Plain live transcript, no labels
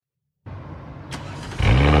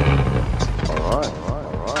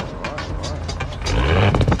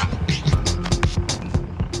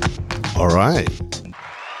All right.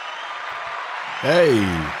 Hey,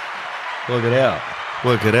 work it out.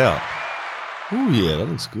 Work it out. Oh, yeah, that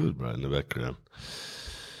looks good, bro, in the background.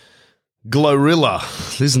 Glorilla.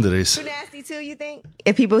 Listen to this. Too nasty too, you think?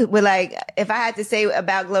 If people were like, if I had to say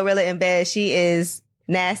about Glorilla in bed, she is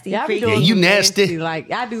nasty. Y'all be freaky. doing Yeah, you some nasty.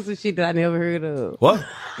 Like, I do some shit that I never heard of. What?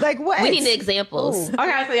 Like what? We need examples.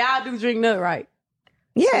 Okay, so y'all do drink nut, right?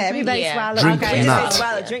 Yeah, everybody Yeah. swallow. Drink okay, nut.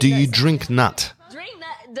 swallow, drink Do you nuts. drink nut? Drink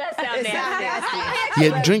nut does sound It sounds nasty. nasty.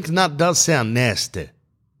 Yeah, drink nut does sound nasty.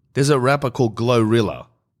 There's a rapper called Glorilla,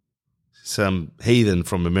 some heathen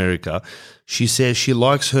from America. She says she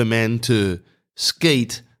likes her man to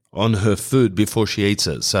skeet on her food before she eats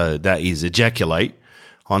it. So that is ejaculate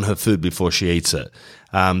on her food before she eats it.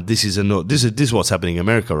 This is what's happening in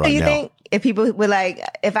America right Do you now. think if people were like,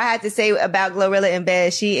 if I had to say about Glorilla in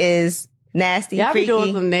bed, she is nasty, Y'all be freaky.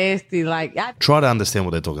 doing some nasty, like, Try to understand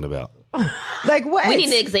what they're talking about. Like what? We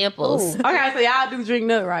need examples. okay, so y'all do drink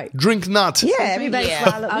nut, right? Drink nut. Yeah, everybody Yeah.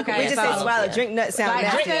 swallow. Okay, we just say so- swallow. Drink nut sound Like,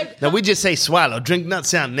 nasty. drink- Now we just say swallow. Drink nut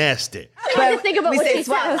sound nasty. I just think about we what say she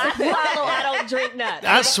swallow. said. I swallow, I don't drink nuts.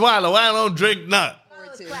 I swallow. I don't drink nut.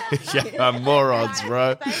 Yeah, morons,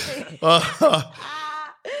 bro.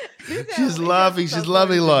 She's laughing. She's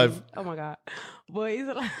loving life. Oh my God. Boy,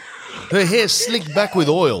 it's, like, Her hair's slicked back with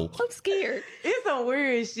oil. I'm scared. it's some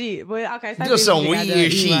weird shit. But okay, Just some people got weird done eat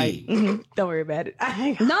shit. right. Don't worry about it. I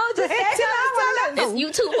ain't No, just tell us. It's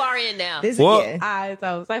you too far in now. This What? is Alright,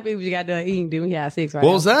 so some people just got done eating, then we had sex right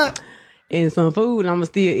What was now. that? And some food, and I'm gonna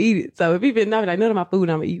still eat it. So if people know like none of my food,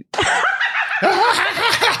 I'm gonna eat it.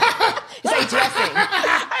 It's like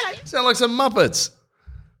dressing. Sound like some Muppets.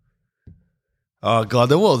 Oh, God,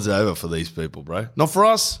 the world's over for these people, bro. Not for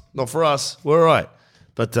us. Not for us. We're all right.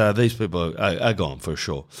 But these people are gone for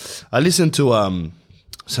sure. I listened to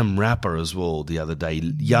some rapper as well the other day,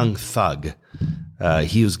 Young Thug.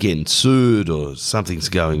 He was getting sued or something's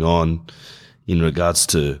going on in regards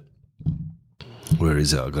to, where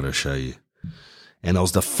is it? I've got to show you. And it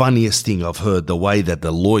was the funniest thing I've heard, the way that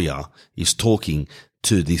the lawyer is talking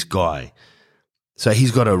to this guy. So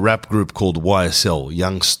he's got a rap group called YSL,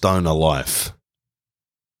 Young Stoner Life.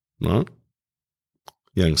 Right?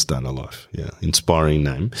 Young Stoner Life, yeah. Inspiring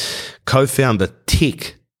name. Co-founder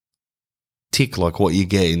Tick, like what you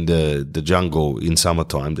get in the jungle in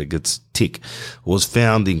summertime that gets tick, was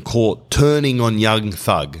found in court turning on Young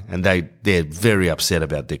Thug. And they're very upset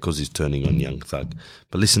about that because he's turning on Young Thug.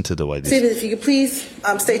 But listen to the way this... Steven, if you could please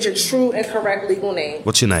state your true and correct legal name.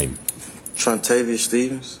 What's your name? Trontavious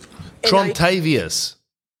Stevens. Trontavious.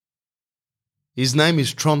 His name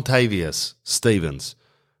is Trontavious Stevens.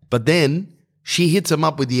 But then she hits him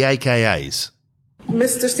up with the AKAs.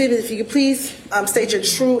 Mr. Stevens, if you could please state your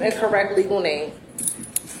true and correct legal name.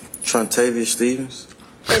 Trontavious Stevens.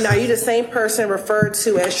 And are you the same person referred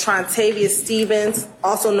to as Trontavious Stevens,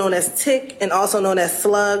 also known as Tick and also known as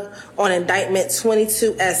Slug, on indictment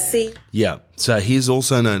 22SC? Yeah, so he's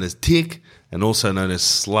also known as Tick and also known as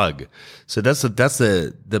Slug. So that's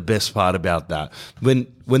the best part about that.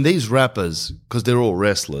 When these rappers, because they're all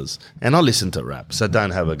wrestlers, and I listen to rap, so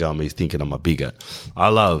don't have a go at me thinking I'm a bigot. I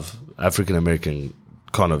love African American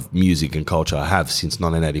kind of music and culture. I have since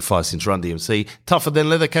 1985, since Run DMC. Tougher Than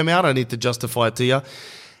Leather came out. I need to justify it to you.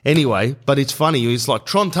 Anyway, but it's funny. It's like,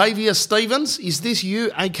 Trontavious Stevens, is this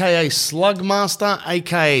you, a.k.a. Slugmaster,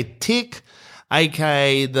 a.k.a. Tick,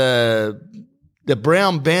 a.k.a. the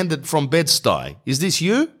brown bandit from Bed-Stuy? Is this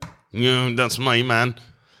you? Yeah, that's me, man.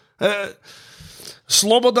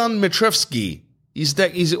 Slobodan Mitrevsky.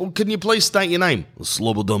 Can you please state your name?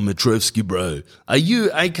 Slobodan Mitrevsky, bro. Are you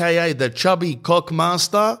a.k.a. the chubby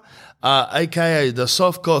cockmaster, a.k.a. the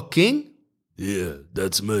soft cock king? Yeah,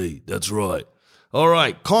 that's me. That's right. All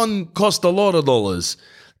right, Con cost a lot of dollars.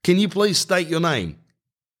 Can you please state your name?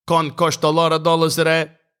 Con cost a lot of dollars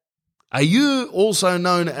today. Are you also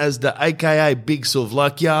known as the a.k.a. Big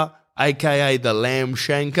Sovlakia, a.k.a. the Lamb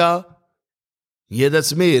Shanker? Yeah,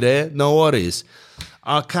 that's me there. No worries.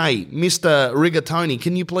 Okay, Mr. Rigatoni,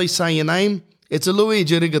 can you please say your name? It's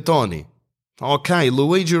Luigi Rigatoni. Okay,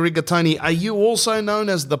 Luigi Rigatoni. Are you also known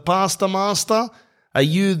as the Pasta Master? Are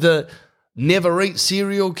you the Never Eat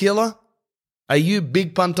Serial Killer? Are you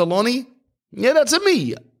Big Pantaloni? Yeah, that's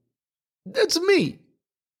me. That's me.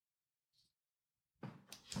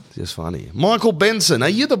 Just funny. Michael Benson, are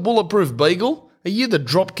you the Bulletproof Beagle? Are you the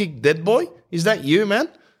Dropkick Dead Boy? Is that you, man?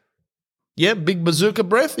 Yeah, Big Bazooka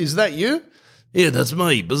Breath? Is that you? Yeah, that's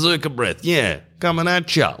me, Bazooka Breath. Yeah, coming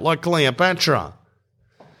at ya like Cleopatra.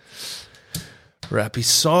 Rap is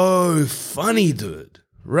so funny, dude.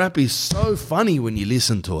 Rap is so funny when you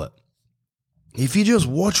listen to it. if you just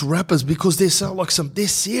watch rappers because they're they're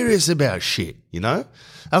serious about shit, you know?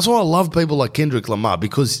 That's why I love people like Kendrick Lamar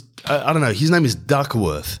because, I don't know, his name is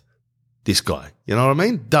Duckworth, this guy. You know what I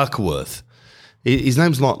mean? Duckworth. His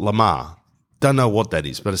name's not Lamar. Don't know what that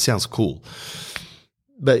is, but it sounds cool.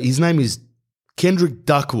 But his name is Kendrick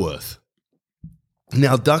Duckworth.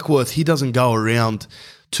 Now, Duckworth, he doesn't go around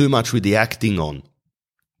too much with the acting on,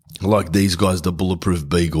 like these guys, the Bulletproof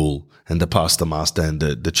Beagle and the Pasta Master and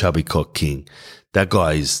the Chubby Cock King. That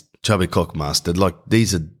guy is Chubby Cock Master. Like,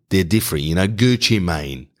 they're different, you know. Gucci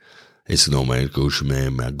Mane. It's no man, Gucci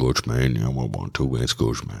Mane, yeah, 1, 2, it's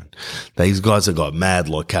Gucci Mane. These guys have got mad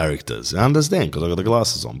like characters. I understand because I got the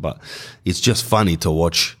glasses on, but it's just funny to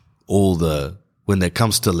watch when it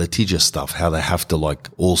comes to litigious stuff, how they have to like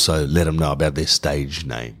also let them know about their stage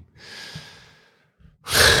name.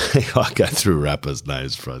 I go through rappers'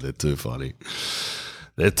 names, bro. They're too funny.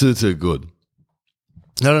 They're too good.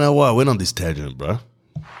 I don't know why I went on this tangent, bro.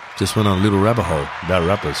 Just went on a little rabbit hole about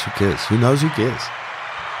rappers. Who cares? Who knows? Who cares?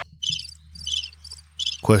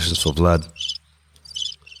 Questions for Vlad.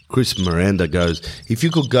 Chris Miranda goes, if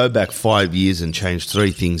you could go back 5 years and change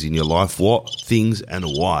 3 things in your life, what things and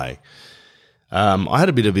why? I had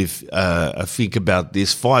a bit of a think about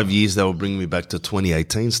this. 5 years, that will bring me back to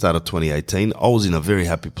 2018, start of 2018. I was in a very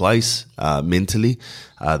happy place mentally.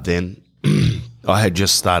 Then I had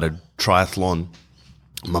just started triathlon.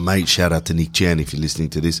 My mate, shout out to Nick Chan if you're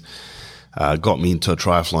listening to this, got me into a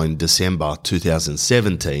triathlon in December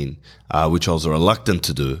 2017, which I was reluctant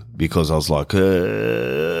to do because I was like,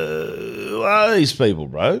 who are these people,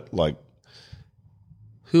 bro? Like,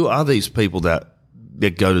 who are these people that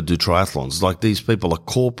go to do triathlons? Like, these people are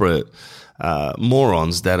corporate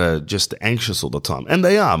morons that are just anxious all the time. And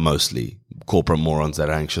they are mostly corporate morons that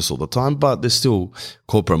are anxious all the time, but there's still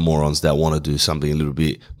corporate morons that want to do something a little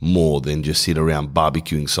bit more than just sit around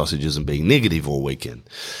barbecuing sausages and being negative all weekend.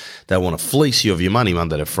 They want to fleece you of your money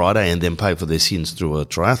Monday to Friday and then pay for their sins through a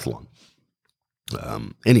triathlon.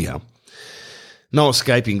 Anyhow, no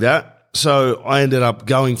escaping that. So I ended up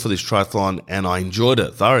going for this triathlon and I enjoyed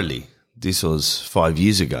it thoroughly. This was 5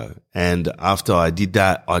 years ago. And after I did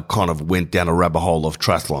that, I kind of went down a rabbit hole of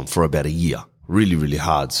triathlon for about a year. Really, really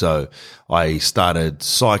hard. So I started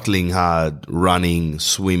cycling hard, running,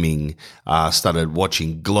 swimming, started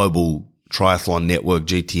watching Global Triathlon Network,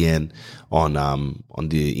 GTN, on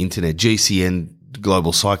the internet, GCN,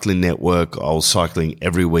 Global Cycling Network. I was cycling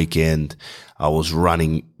every weekend. I was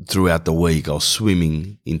running throughout the week. I was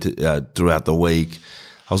swimming throughout the week.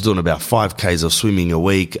 I was doing about 5Ks of swimming a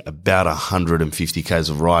week, about 150Ks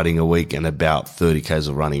of riding a week, and about 30Ks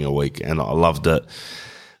of running a week. And I loved it.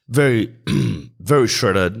 Very, very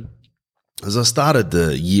shredded. As I started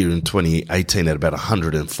the year in 2018 at about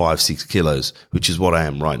 105-6 kilos, which is what I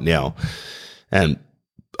am right now. And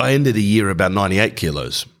I ended the year about 98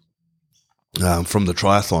 kilos. From the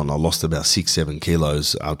triathlon, I lost about 6-7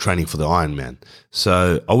 kilos training for the Ironman.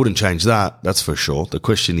 So I wouldn't change that, that's for sure. The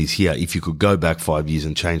question is here, if you could go back 5 years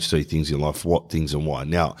and change 3 things in life, what things and why?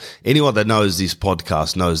 Now, anyone that knows this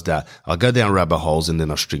podcast knows that I go down rabbit holes and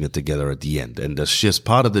then I string it together at the end. And that's just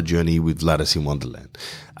part of the journey with Vladis in Wonderland,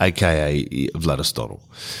 aka Vladistotle.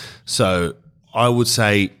 So I would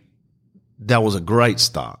say that was a great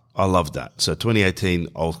start. I loved that. So 2018,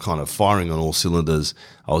 I was kind of firing on all cylinders.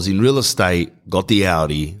 I was in real estate, got the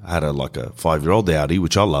Audi. I had a 5-year-old Audi,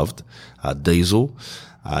 which I loved, diesel,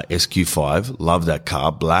 SQ5. Loved that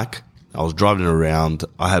car, black. I was driving around.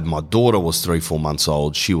 My daughter was 3-4 months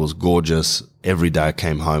old. She was gorgeous. Every day I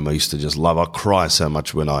came home, I used to just love her. I'd cry so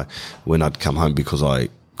much when I'd come home because I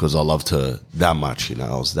loved her that much. You know,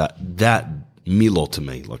 I was that Milo to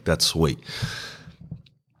me, like that's sweet.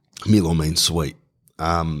 Milo means sweet.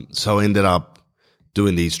 So I ended up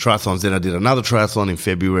doing these triathlons. Then I did another triathlon in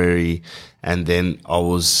February, and then I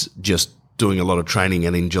was just doing a lot of training.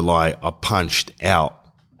 And in July, I punched out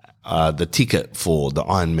the ticket for the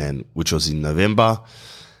Ironman, which was in November.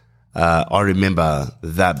 I remember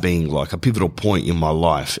that being like a pivotal point in my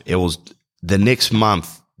life. It was the next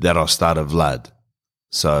month that I started Vlad.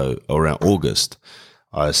 So around August,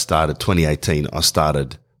 I started 2018. I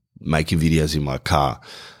started making videos in my car.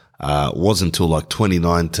 It wasn't until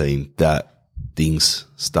 2019 that things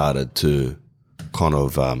started to kind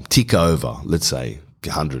of tick over, let's say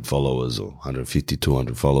 100 followers or 150,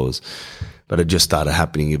 200 followers. But it just started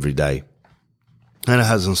happening every day. And it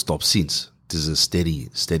hasn't stopped since. This is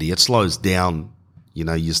steady. It slows down, you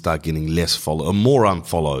know, you start getting less more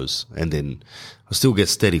unfollows. And then I still get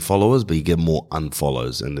steady followers, but you get more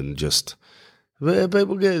unfollows. And then just,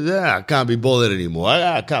 people get, I can't be bothered anymore.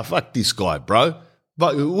 I can't, fuck this guy, bro.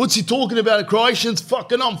 But what's he talking about? Croatians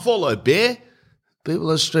fucking unfollow, bear.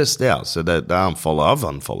 People are stressed out, so they unfollow. I've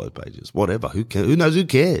unfollowed pages, whatever. Who knows? Who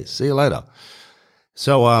cares? See you later.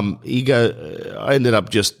 So I ended up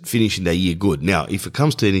just finishing that year good. Now, if it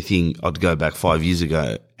comes to anything, I'd go back 5 years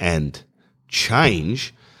ago and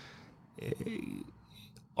change.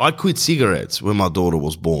 I quit cigarettes when my daughter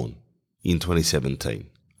was born in 2017.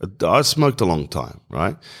 I smoked a long time,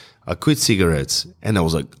 right? I quit cigarettes, and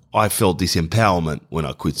I felt this empowerment when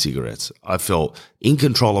I quit cigarettes. I felt in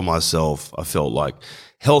control of myself. I felt like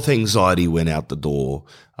health anxiety went out the door.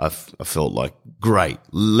 I felt like great,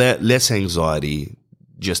 less anxiety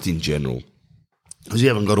just in general, because you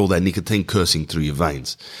haven't got all that nicotine coursing through your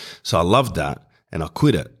veins. So I loved that, and I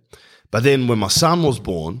quit it. But then when my son was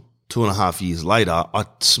born, 2.5 years later, I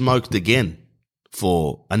smoked again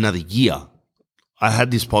for another year. I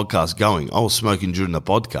had this podcast going. I was smoking during the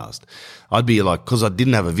podcast. I'd be like, because I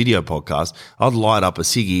didn't have a video podcast, I'd light up a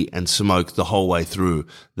ciggy and smoke the whole way through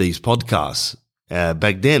these podcasts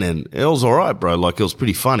back then. And it was all right, bro. Like, it was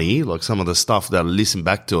pretty funny. Like, some of the stuff that I listen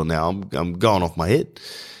back to now, I'm going off my head.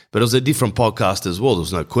 But it was a different podcast as well. There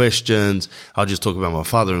was no questions. I'd just talk about my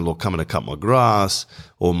father-in-law coming to cut my grass,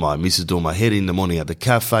 or my missus doing my hair in the morning at the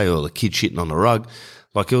cafe, or the kid shitting on the rug.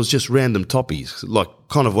 Like, it was just random topics, like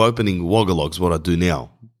kind of opening Wogalogs, what I do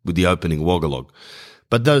now with the opening Wogalog.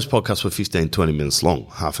 But those podcasts were 15, 20 minutes long,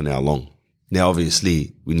 half an hour long. Now,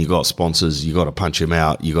 obviously, when you got sponsors, you got to punch them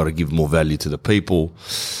out. You got to give more value to the people.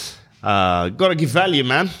 Got to give value,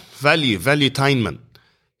 man. Valuetainment.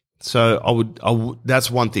 So I would.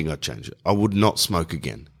 That's one thing I'd change. I would not smoke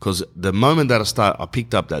again, because the moment that I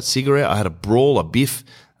picked up that cigarette, I had a brawl, a biff,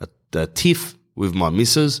 a tiff with my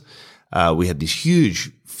missus. We had this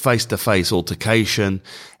huge face-to-face altercation,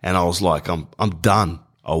 and I was like, I'm done.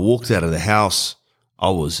 I walked out of the house. I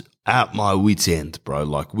was at my wit's end, bro.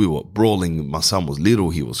 Like, we were brawling. My son was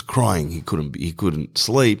little. He was crying. He couldn't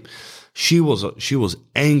sleep. She was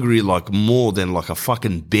angry, like more than like a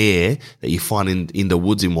fucking bear that you find in the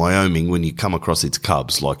woods in Wyoming when you come across its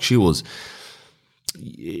cubs. Like, she was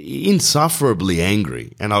insufferably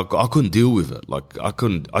angry, and I couldn't deal with it. Like,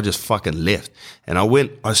 I just fucking left. And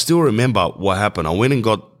I still remember what happened. I went and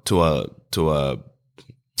got to a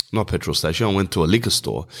not petrol station. I went to a liquor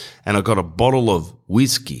store, and I got a bottle of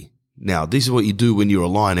whiskey. Now, this is what you do when you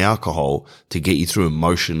rely on alcohol to get you through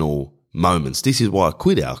emotional moments. This is why I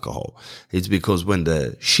quit alcohol. It's because when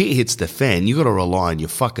the shit hits the fan, you got to rely on your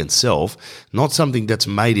fucking self, not something that's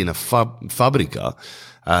made in a fabrica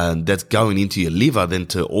that's going into your liver then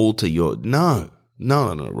to alter your... No.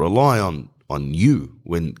 Rely on you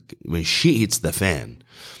when shit hits the fan.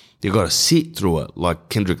 You got to sit through it. Like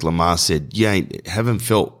Kendrick Lamar said, you haven't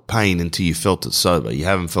felt pain until you felt it sober. You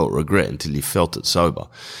haven't felt regret until you felt it sober,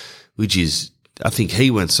 which is... I think he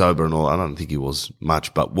went sober and all. I don't think he was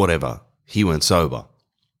much, but whatever. He went sober.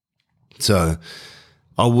 So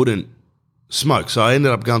I wouldn't smoke. So I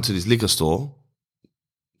ended up going to this liquor store,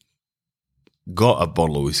 got a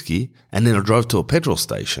bottle of whiskey, and then I drove to a petrol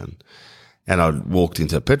station. And I walked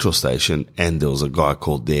into a petrol station, and there was a guy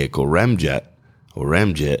called Ramjet,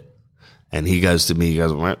 and he goes to me, he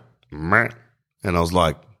goes, meh. And I was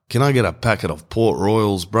like, can I get a packet of Port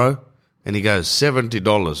Royals, bro? And he goes,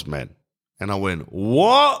 $70, man. And I went,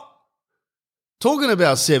 what? Talking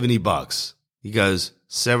about $70. He goes,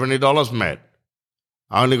 $70, mate.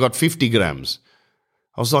 I only got 50 grams.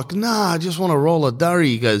 I was like, nah, I just want to roll a durry.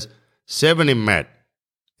 He goes, 70, mate.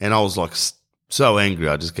 And I was like so angry.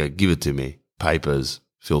 I just go, give it to me. Papers,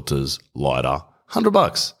 filters, lighter,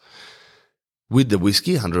 $100. With the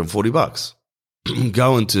whiskey, $140.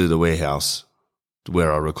 Go into the warehouse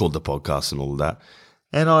where I record the podcast and all of that.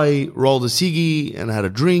 And I rolled a ciggy and had a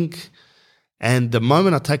drink. And the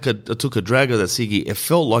moment I took a drag of that ciggy, it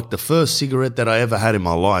felt like the first cigarette that I ever had in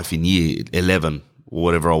my life in year 11, or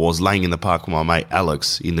whatever I was, laying in the park with my mate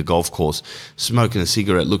Alex in the golf course, smoking a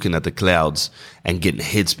cigarette, looking at the clouds and getting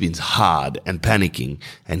head spins hard and panicking,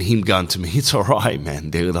 and him going to me, it's all right,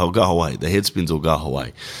 man, they'll go away. The head spins will go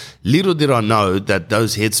away. Little did I know that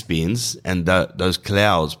those head spins and those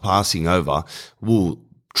clouds passing over will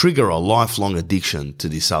trigger a lifelong addiction to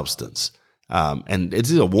this substance. And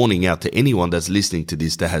it's a warning out to anyone that's listening to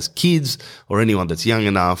this that has kids, or anyone that's young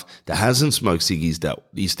enough that hasn't smoked ciggies, that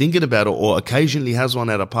is thinking about it, or occasionally has one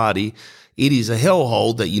at a party. It is a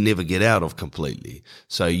hellhole that you never get out of completely.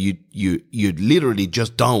 So you literally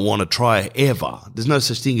just don't want to try it ever. There's no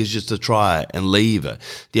such thing as just to try it and leave it.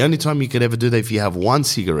 The only time you could ever do that if you have one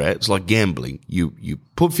cigarette, it's like gambling. You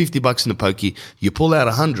put $50 in the pokey, you pull out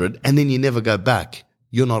 100, and then you never go back.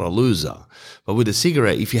 You're not a loser. But with a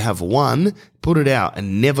cigarette, if you have one, put it out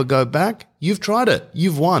and never go back, you've tried it.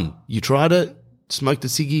 You've won. You tried it, smoked a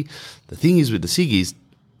ciggy. The thing is with the ciggies,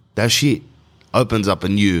 that shit opens up a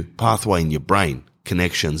new pathway in your brain,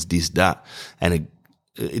 connections, this, that, and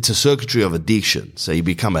it's a circuitry of addiction. So you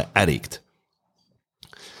become an addict.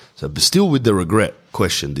 So, but still with the regret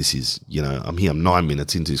question, this is, I'm 9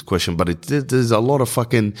 minutes into this question, but there's a lot of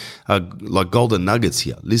fucking like golden nuggets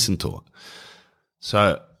here. Listen to it.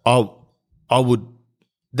 So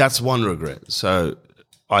that's one regret. So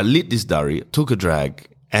I lit this durry, took a drag,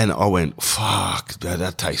 and I went, fuck,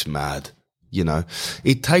 that tastes mad.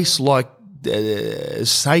 It tastes like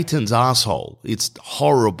Satan's asshole. It's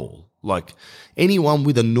horrible. Like anyone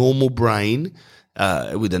with a normal brain,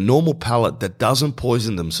 with a normal palate that doesn't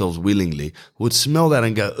poison themselves willingly would smell that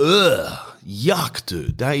and go, ugh, yuck,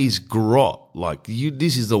 dude, that is grot. Like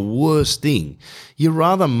this is the worst thing. You'd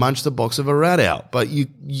rather munch the box of a rat out, but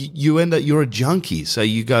you end up, you're a junkie. So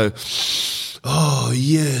you go, oh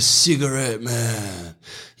yeah, cigarette, man.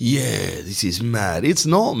 Yeah, this is mad. It's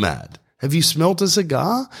not mad. Have you smelt a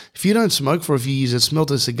cigar? If you don't smoke for a few years and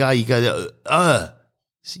smelt a cigar, you go,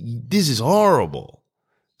 this is horrible.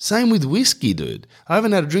 Same with whiskey, dude. I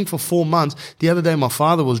haven't had a drink for 4 months. The other day, my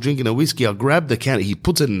father was drinking a whiskey. I grabbed the can. He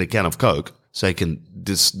puts it in a can of Coke so he can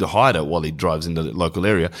hide it while he drives in the local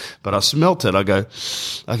area. But I smelt it. I go,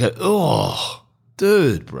 oh,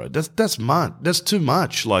 dude, bro, that's much. That's too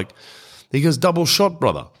much. Like, he goes, double shot,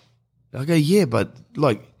 brother. I go, yeah, but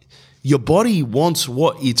like, your body wants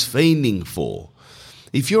what it's fiending for.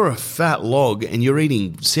 If you're a fat log and you're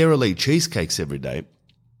eating Sara Lee cheesecakes every day,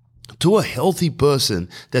 to a healthy person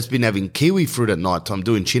that's been having kiwi fruit at nighttime,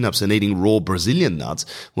 doing chin-ups and eating raw Brazilian nuts,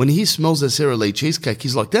 when he smells the Sara Lee cheesecake,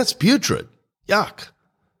 he's like, that's putrid. Yuck.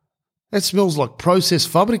 That smells like processed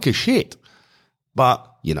fabrica shit. But,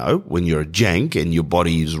 when you're a jank and your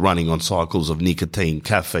body is running on cycles of nicotine,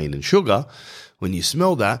 caffeine and sugar, when you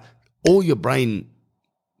smell that, all your brain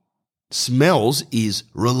smells is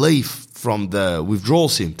relief from the withdrawal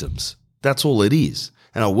symptoms. That's all it is.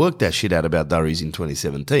 And I worked that shit out about durries in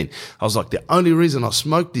 2017. I was like, the only reason I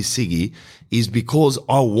smoked this ciggy is because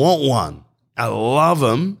I want one. I love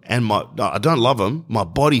them, and I don't love them. My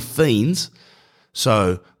body fiends.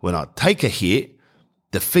 So when I take a hit,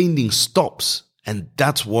 the fiending stops, and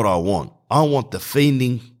that's what I want. I want the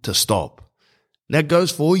fiending to stop. That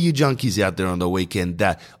goes for all you junkies out there on the weekend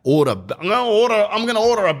that I'm going to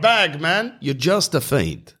order a bag, man. You're just a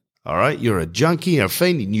fiend. All right, you're a junkie, you're a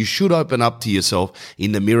fiend, and you should open up to yourself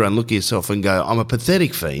in the mirror and look at yourself and go, I'm a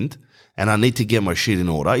pathetic fiend, and I need to get my shit in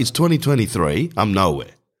order. It's 2023. I'm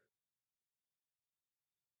nowhere.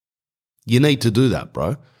 You need to do that,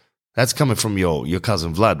 bro. That's coming from your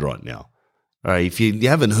cousin Vlad right now. All right, if you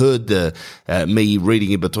haven't heard me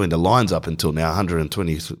reading in between the lines up until now,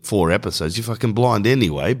 124 episodes, you're fucking blind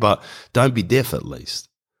anyway, but don't be deaf at least.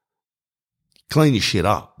 Clean your shit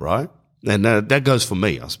up, right? And that goes for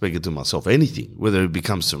me. I speak it to myself. Anything, whether it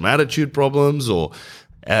becomes some attitude problems or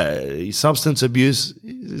substance abuse,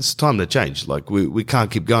 it's time to change. Like we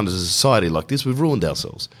can't keep going as a society like this. We've ruined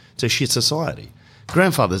ourselves. It's a shit society.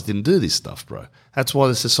 Grandfathers didn't do this stuff, bro. That's why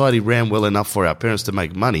the society ran well enough for our parents to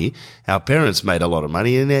make money. Our parents made a lot of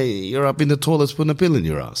money, and you're up in the toilets putting a pill in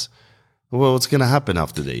your ass. Well, what's going to happen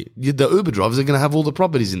after the Uber drivers are going to have all the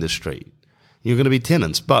properties in the street. You're going to be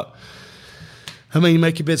tenants, but you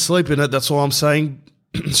make your bed, sleep in it. That's all I'm saying.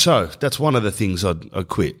 So that's one of the things I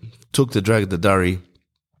quit. Took the drag of the durry.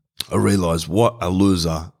 I realized what a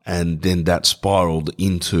loser. And then that spiraled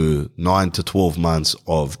into 9 to 12 months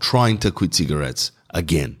of trying to quit cigarettes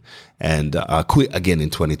again. And I quit again in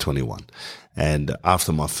 2021. And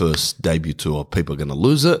after my first debut tour, People Are Gonna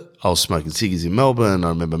Lose It, I was smoking ciggies in Melbourne. I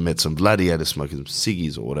remember met some gladiators smoking some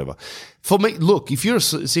ciggies or whatever. For me, look, if you're a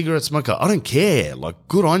cigarette smoker, I don't care. Like,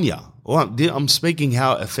 good on ya. I'm speaking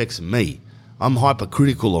how it affects me. I'm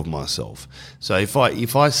hypercritical of myself. So if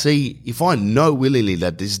I know willingly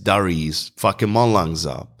that this durry is fucking my lungs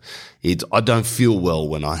up, I don't feel well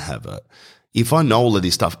when I have it. If I know all of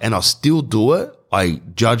this stuff and I still do it, I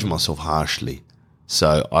judge myself harshly.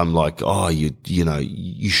 So I'm like, oh,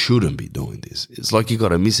 you shouldn't be doing this. It's like you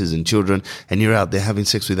got a missus and children and you're out there having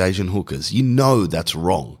sex with Asian hookers. You know that's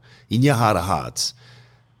wrong. In your heart of hearts,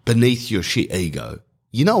 beneath your shit ego,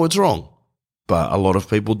 you know it's wrong. But a lot of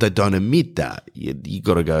people, they don't admit that. You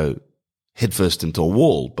got to go headfirst into a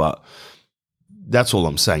wall. But that's all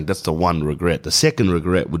I'm saying. That's the one regret. The second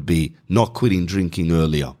regret would be not quitting drinking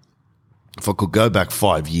earlier. If I could go back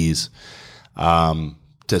 5 years,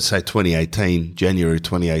 to say 2018, January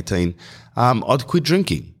 2018, I'd quit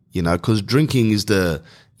drinking, because drinking is the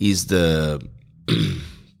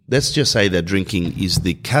let's just say that drinking is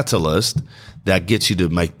the catalyst that gets you to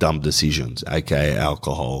make dumb decisions, aka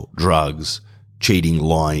alcohol, drugs, cheating,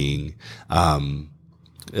 lying,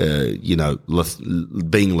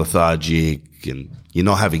 being lethargic and you're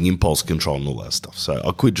not having impulse control and all that stuff. So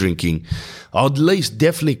I quit drinking. I'll at least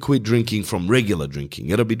definitely quit drinking from regular drinking.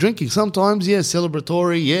 It'll be drinking sometimes, yeah,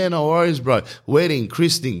 celebratory, yeah, no worries, bro. Wedding,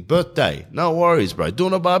 christening, birthday, no worries, bro.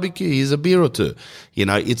 Doing a barbecue, here's a beer or two.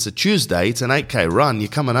 It's a Tuesday, it's an 8K run. You're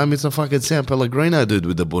coming home, it's a fucking San Pellegrino dude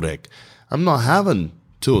with the burek. I'm not having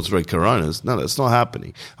 2 or 3 Coronas. No, that's not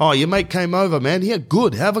happening. Oh, your mate came over, man. Yeah,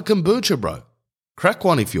 good. Have a kombucha, bro. Crack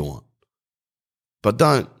one if you want. But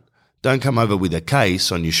don't come over with a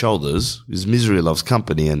case on your shoulders, because misery loves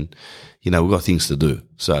company and, we've got things to do.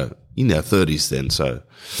 So, in our 30s then. So,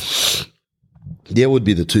 there would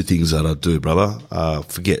be the 2 things that I'd do, brother.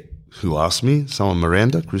 Forget who asked me. Someone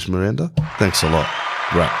Miranda, Chris Miranda. Thanks a lot.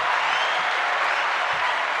 Right.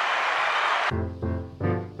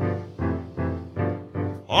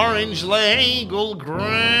 Orange legal grab.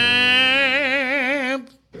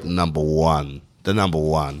 The number one.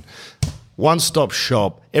 One-stop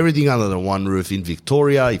shop, everything under the one roof in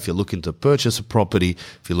Victoria. If you're looking to purchase a property,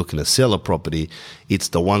 if you're looking to sell a property, it's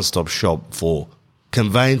the one-stop shop for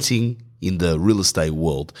conveyancing in the real estate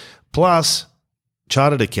world. Plus,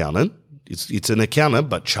 chartered accountant. It's an accountant,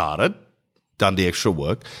 but chartered, done the extra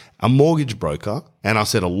work. A mortgage broker, and I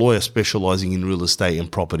said a lawyer specialising in real estate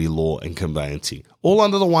and property law and conveyancing. All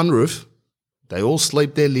under the one roof. They all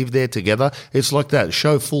sleep there, live there together. It's like that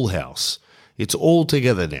show Full House. It's all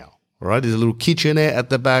together now. All right, there's a little kitchenette at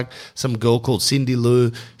the back. Some girl called Cindy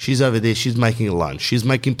Lou. She's over there. She's making a lunch. She's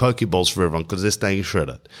making Pokeballs for everyone because they're staying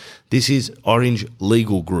shredded. This is Orange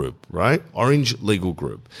Legal Group, right? Orange Legal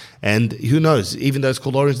Group. And who knows, even though it's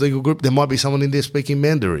called Orange Legal Group, there might be someone in there speaking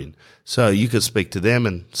Mandarin. So you could speak to them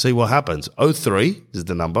and see what happens. 03 is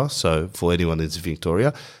the number. So for anyone that's in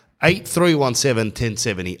Victoria,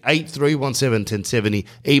 8317-1070, 8317-1070.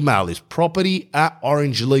 Email is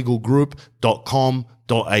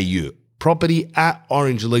property@orangelegalgroup.com.au.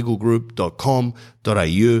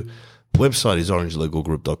 property@orangelegalgroup.com.au. Website is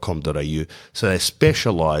orangelegalgroup.com.au. So they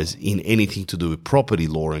specialize in anything to do with property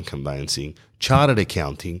law and conveyancing, chartered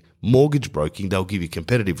accounting, mortgage broking. They'll give you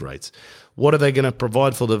competitive rates. What are they going to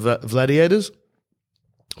provide for the Gladiators?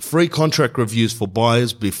 Free contract reviews for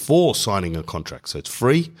buyers before signing a contract. So it's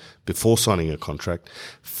free before signing a contract.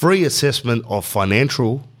 Free assessment of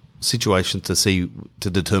financial situation to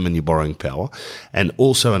determine your borrowing power, and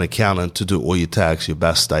also an accountant to do all your tax, your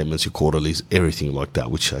BAS statements, your quarterlies, everything like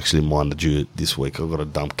that, which actually mine are due this week. I've got to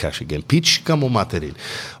dump cash again. Pitch, come on, materin.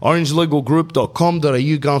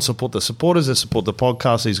 orangelegalgroup.com.au. Go and support the supporters that support the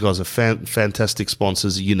podcast. These guys are fantastic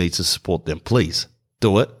sponsors. You need to support them. Please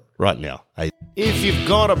do it right now. Hey. If you've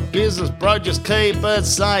got a business, bro, just keep it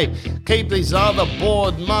safe. Keep these other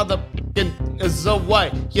bored motherfucking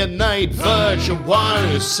away. You need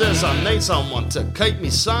virtuosos. I need someone to keep me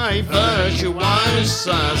safe.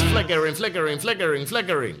 Virtuosos.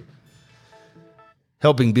 Flickering.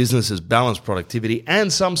 Helping businesses balance productivity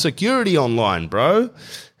and some security online, bro.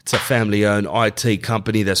 It's a family-owned IT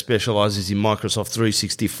company that specialises in Microsoft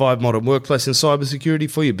 365, modern workplace and cybersecurity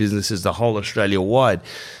for your businesses the whole Australia-wide.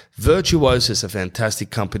 Virtuosos is a fantastic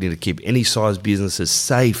company to keep any size businesses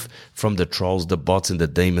safe from the trolls, the bots and the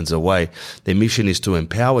demons away. Their mission is to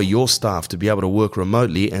empower your staff to be able to work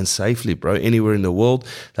remotely and safely, bro, anywhere in the world.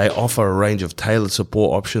 They offer a range of tailored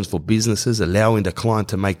support options for businesses, allowing the client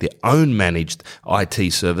to make their own managed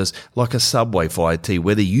IT service like a Subway for IT,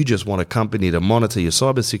 whether you just want a company to monitor your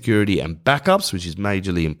cybersecurity and backups, which is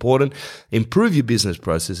majorly important, improve your business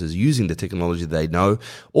processes using the technology they know,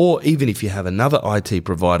 or even if you have another IT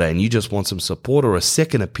provider and you just want some support or a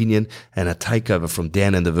second opinion and a takeover from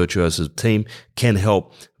Dan and the Virtuosos team can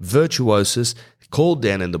help. Virtuosos, call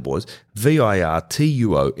Dan and the boys,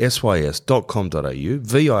 virtuosys.com.au,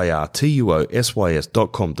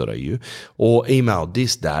 virtuosys.com.au, or email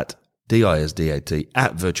disdat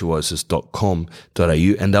at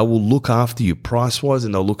virtuosos.com.au, and they will look after you price-wise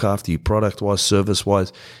and they'll look after you product-wise,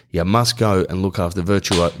 service-wise. You must go and look at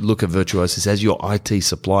Virtuosos as your IT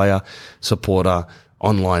supplier, supporter,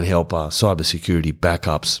 online helper, cybersecurity,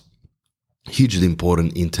 backups. Hugely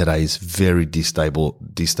important in today's very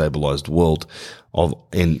destabilized world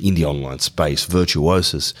in the online space.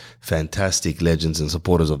 Virtuosos, fantastic legends and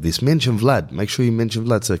supporters of this. Mention Vlad. Make sure you mention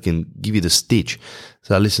Vlad so I can give you the stitch.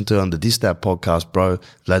 So I listened to on the Distat podcast, bro.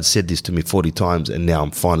 Vlad said this to me 40 times, and now I'm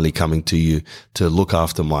finally coming to you to look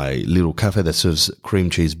after my little cafe that serves cream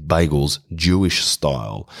cheese bagels, Jewish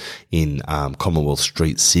style, in Commonwealth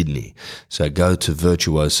Street, Sydney. So go to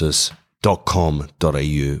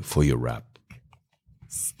virtuosos.com.au for your wrap.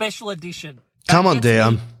 Special edition. Come on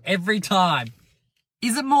down. Every time.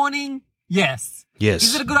 Is it morning? Yes. Yes.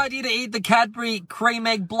 Is it a good idea to eat the Cadbury cream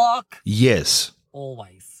egg block? Yes.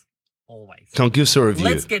 Always. Always. Come give us a review.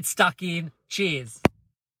 Let's get stuck in. Cheers.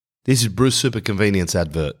 This is Bruce Super Convenience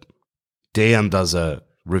advert. Dan does a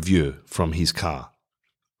review from his car.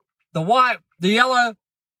 The white, the yellow.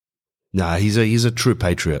 Nah, he's a true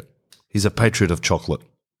patriot. He's a patriot of chocolate.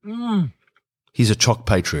 He's a choc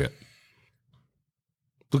patriot.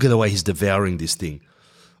 Look at the way he's devouring this thing.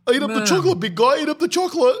 Eat up the chocolate, big guy. Eat up the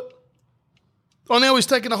chocolate. Oh, now he's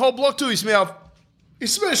taking a whole block to his mouth.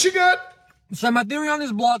 He's smashing it. So my theory on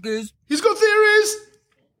this block is, He's got theories.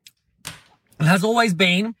 it has always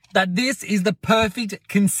been that this is the perfect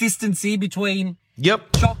consistency between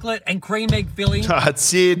Yep. chocolate and cream egg filling.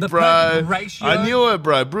 That's it, The bro. perfect ratio. I knew it,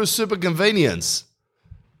 bro. Bruce Super Convenience.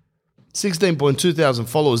 16.2 thousand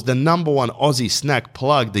followers. The number one Aussie snack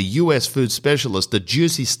plug. The US food specialist. The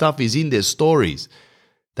juicy stuff is in their stories.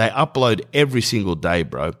 They upload every single day,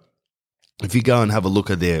 bro. If you go and have a look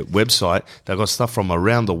at their website, they've got stuff from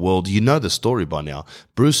around the world. You know the story by now.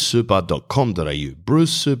 brucesuper.com.au.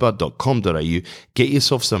 brucesuper.com.au. Get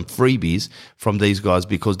yourself some freebies from these guys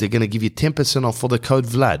because they're going to give you 10% off for the code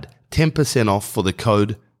VLAD. 10% off for the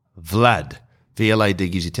code VLAD.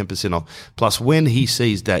 VLAD gives you 10% off. Plus, when he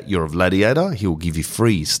sees that you're a Vladiator, he will give you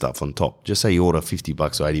free stuff on top. Just say you order $50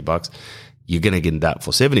 or $80. You're going to get that for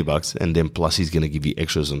 $70, and then plus he's going to give you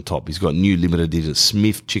extras on top. He's got new limited edition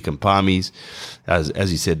Smith chicken palmies. As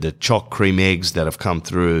he said, the choc cream eggs that have come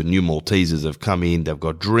through, new Maltesers have come in. They've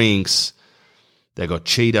got drinks. They've got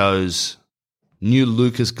Cheetos, new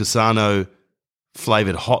Lucas Casano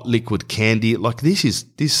flavored hot liquid candy. Like this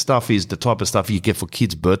stuff is the type of stuff you get for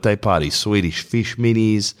kids' birthday parties. Swedish fish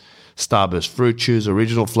minis, Starburst fruit chews,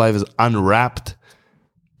 original flavors, unwrapped.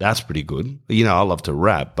 That's pretty good. You know, I love to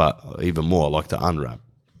wrap, but even more, I like to unwrap.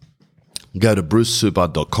 Go to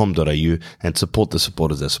brucesuper.com.au and support the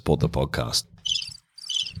supporters that support the podcast.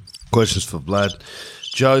 Questions for Vlad.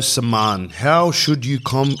 Joe Saman, how should you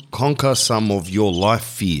conquer some of your life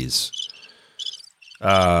fears?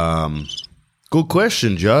 Good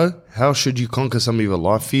question, Joe. How should you conquer some of your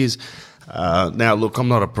life fears? Now, look, I'm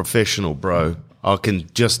not a professional, bro. I'm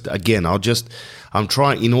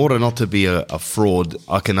trying, in order not to be a fraud,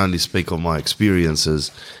 I can only speak on my experiences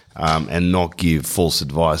and not give false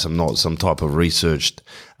advice. I'm not some type of researched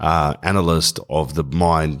analyst of the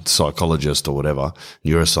mind, psychologist or whatever,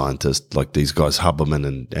 neuroscientist, like these guys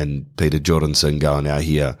Huberman and Peter Jordanson going out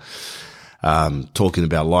here talking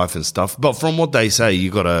about life and stuff. But from what they say, you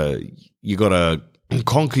gotta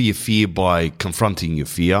conquer your fear by confronting your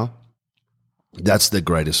fear. That's the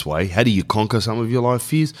greatest way. How do you conquer some of your life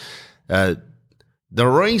fears? The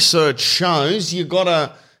research shows you've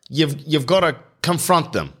got to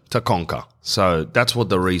confront them to conquer. So that's what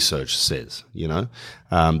the research says. You know,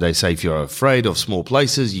 they say if you're afraid of small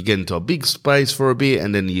places, you get into a big space for a bit,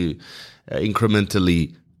 and then you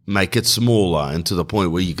incrementally make it smaller, and to the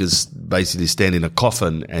point where you can basically stand in a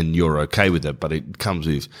coffin and you're okay with it. But it comes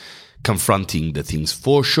with confronting the things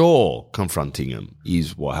for sure. Confronting them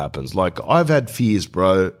is what happens. Like I've had fears,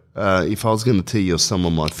 bro. If I was going to tell you some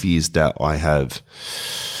of my fears that I have,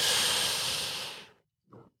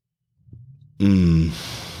 that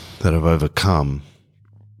I've overcome,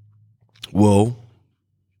 well,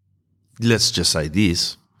 let's just say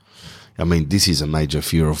this. I mean, this is a major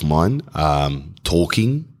fear of mine.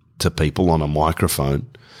 Talking to people on a microphone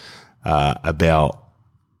about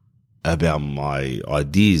my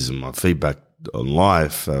ideas and my feedback on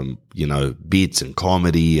life, bits and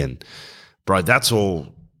comedy, and bro, that's a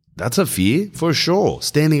fear for sure.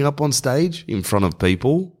 Standing up on stage in front of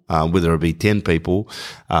people, whether it be 10 people,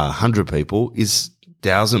 100 people, is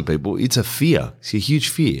 1,000 people. It's a fear. It's a huge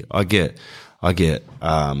fear. I get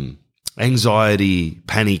anxiety,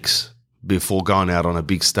 panics before going out on a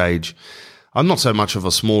big stage. I'm not so much of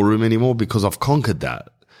a small room anymore because I've conquered that.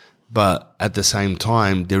 But at the same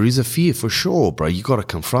time, there is a fear for sure, bro. You got to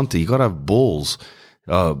confront it. You got to have balls.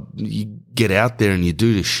 You get out there and you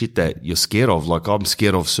do the shit that you're scared of. Like I'm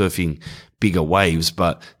scared of surfing bigger waves,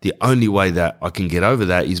 but the only way that I can get over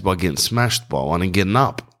that is by getting smashed by one and getting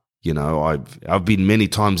up. You know, I've been many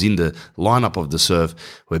times in the lineup of the surf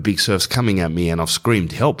where big surf's coming at me and I've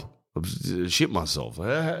screamed, help. I've shit myself.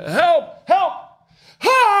 Help, help.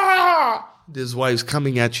 Ha! There's waves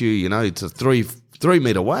coming at you, you know, it's a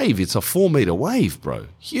 3-meter wave. It's a 4-meter wave, bro.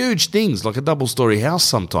 Huge things like a double-story house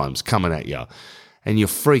sometimes coming at you. And you're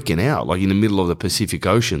freaking out, like in the middle of the Pacific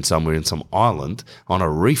Ocean somewhere in some island on a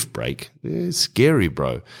reef break. It's scary,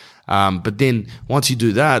 bro. But then once you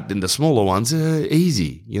do that, then the smaller ones are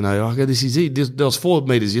easy. You know, okay, this is easy. There was 4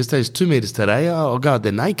 meters yesterday, it's 2 meters today. Oh, God,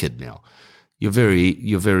 they're naked now. You're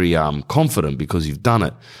very confident because you've done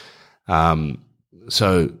it.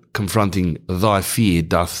 So confronting thy fear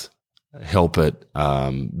doth help it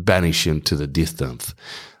banish him to the distance,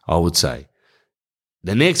 I would say.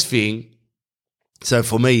 The next thing, so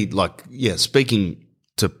for me, like, yeah, speaking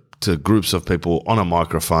to groups of people on a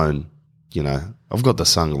microphone, you know, I've got the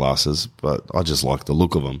sunglasses, but I just like the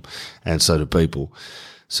look of them, and so do people.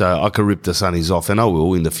 So I could rip the sunnies off, and I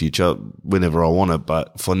will in the future whenever I want it.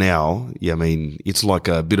 But for now, yeah, I mean, it's like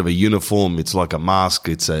a bit of a uniform. It's like a mask.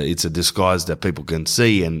 It's a disguise that people can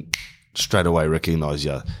see and straight away recognize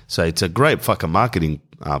you. So it's a great fucking marketing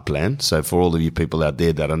plan. So for all of you people out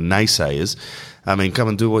there that are naysayers, I mean, come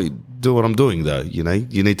and do what I'm doing though. You know,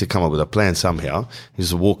 you need to come up with a plan somehow. You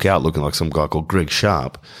just walk out looking like some guy called Greg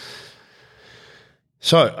Sharp.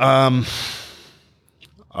 So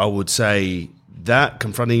I would say that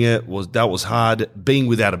confronting it was hard. Being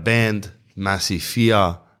without a band, massive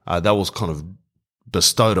fear. That was kind of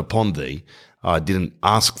bestowed upon thee. I didn't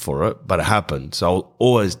ask for it, but it happened. So I was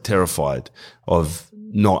always terrified of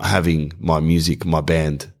not having my music, my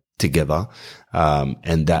band together.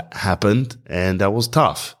 And that happened, and that was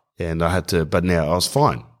tough. And I had to, but now I was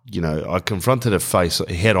fine. You know, I confronted it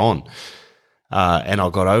head on. And I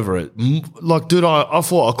got over it. Like, dude, I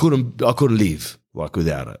thought I couldn't live like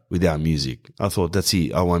without music. I thought that's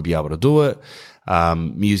it. I won't be able to do it.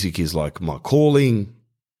 Music is like my calling.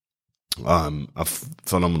 I'm a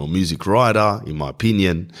phenomenal music writer, in my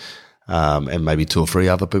opinion, and maybe 2 or 3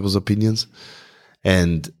 other people's opinions.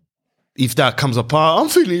 And if that comes apart, I'm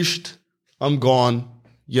finished. I'm gone.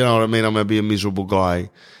 You know what I mean? I'm going to be a miserable guy.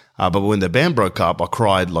 But when the band broke up, I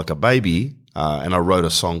cried like a baby, and I wrote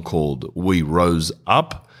a song called We Rose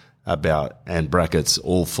Up about, and brackets,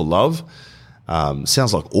 All for Love.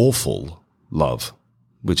 Sounds like awful love,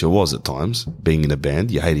 which it was at times, being in a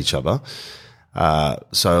band. You hate each other.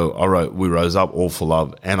 So I wrote We Rose Up, All for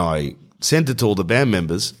Love, and I sent it to all the band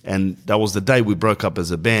members, and that was the day we broke up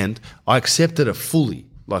as a band. I accepted it fully.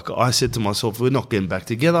 Like, I said to myself, we're not getting back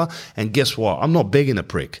together, and guess what? I'm not begging a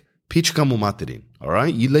prick. Pitch kamu materin, all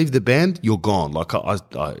right? You leave the band, you're gone. Like, I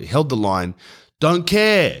held the line, don't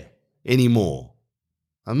care anymore.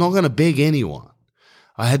 I'm not going to beg anyone.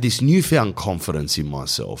 I had this newfound confidence in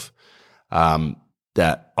myself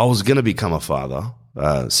that I was going to become a father.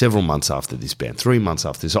 Several months after this band, 3 months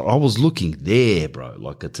after this, I was looking there, bro.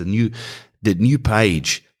 Like, it's the new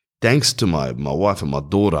page. Thanks to my wife and my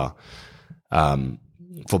daughter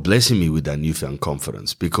for blessing me with that newfound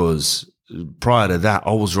confidence, because prior to that,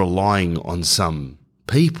 I was relying on some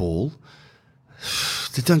people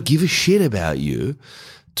that don't give a shit about you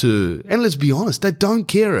and let's be honest, they don't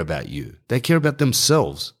care about you. They care about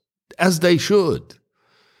themselves, as they should.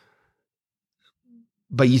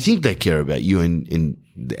 But you think they care about you and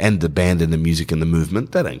the band and the music and the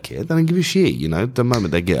movement. They don't care. They don't give a shit. You know, the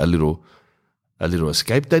moment they get a little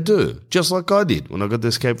escape, they do. Just like I did when I got the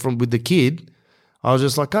escape with the kid. I was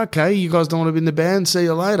just like, okay, you guys don't want to be in the band. See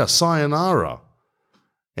you later. Sayonara.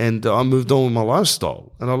 And I moved on with my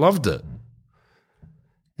lifestyle, and I loved it.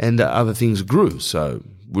 And other things grew. So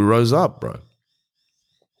we rose up, bro.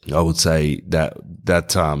 I would say that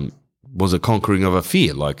was a conquering of a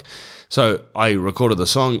fear. Like, so I recorded the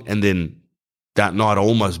song, and then that night I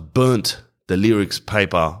almost burnt the lyrics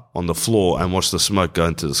paper on the floor and watched the smoke go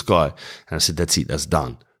into the sky. And I said, that's it, that's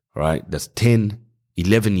done. All right, that's 10,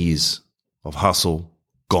 11 years of hustle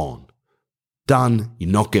gone. Done. You're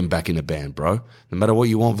not getting back in a band, bro. No matter what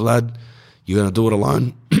you want, Vlad, you're going to do it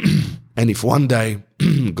alone. And if one day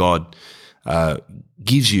God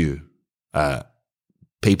gives you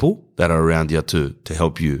people that are around you to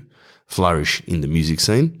help you flourish in the music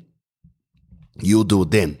scene, you'll do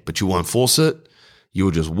it then, but you won't force it.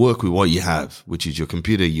 You'll just work with what you have, which is your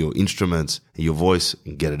computer, your instruments, and your voice,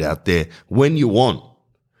 and get it out there when you want.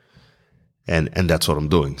 And that's what I'm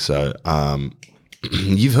doing. So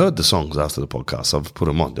you've heard the songs after the podcast. I've put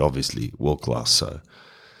them on. They're obviously world class. So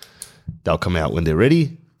they'll come out when they're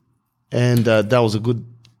ready. And that was a good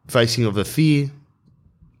facing of the fear.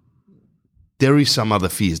 There is some other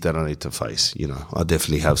fears that I need to face. You know, I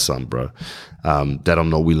definitely have some, bro, that I'm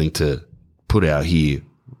not willing to put out here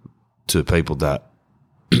to people that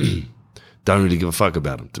don't really give a fuck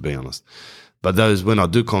about them, to be honest. But those, when I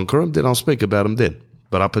do conquer them, then I'll speak about them then.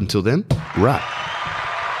 But up until then, rap.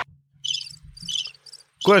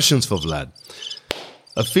 Questions for Vlad.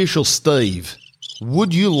 Official Steve,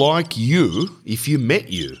 would you like you if you met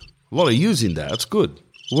you? A lot of yous in that. That's good.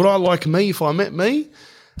 Would I like me if I met me?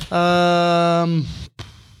 I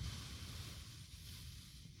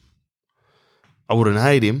wouldn't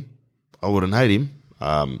hate him.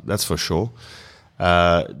 That's for sure.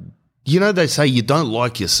 you know, they say you don't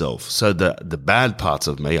like yourself. So the bad parts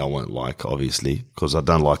of me I won't like, obviously, because I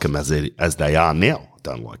don't like them as they are now. I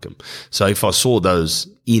don't like them. So if I saw those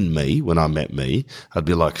in me when I met me, I'd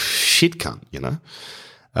be like, shit cunt, you know.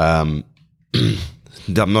 I'm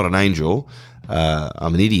not an angel.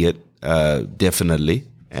 I'm an idiot, definitely,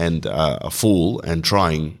 and a fool, and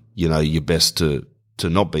trying, you know, your best to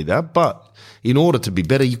not be that. But in order to be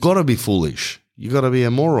better, you got to be foolish. You got to be a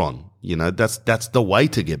moron. You know, that's the way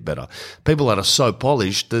to get better. People that are so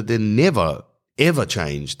polished that they never, ever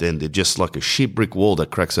change, then they're just like a shit brick wall that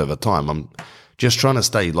cracks over time. I'm just trying to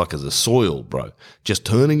stay like as a soil, bro. Just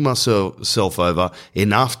turning myself over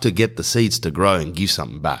enough to get the seeds to grow and give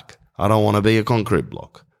something back. I don't want to be a concrete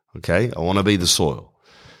block, okay? I want to be the soil.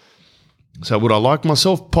 So would I like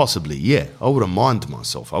myself? Possibly, yeah. I wouldn't mind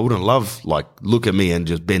myself. I wouldn't love, like, look at me and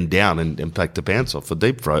just bend down and take the pants off for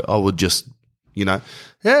deep throat. I would just, you know,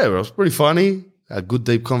 yeah, it was pretty funny. A good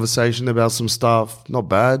deep conversation about some stuff. Not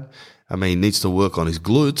bad. I mean, he needs to work on his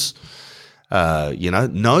glutes. You know,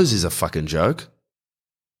 nose is a fucking joke.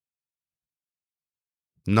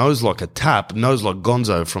 Nose like a tap. Nose like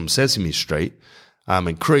Gonzo from Sesame Street.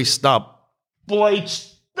 And creased up.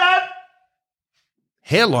 Bleached up.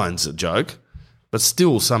 Hairline's a joke. But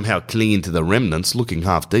still somehow clinging to the remnants. Looking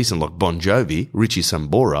half decent like Bon Jovi. Richie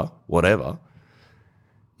Sambora. Whatever.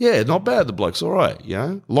 Yeah, not bad. The bloke's all right, you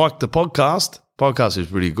know. Like the podcast. Podcast is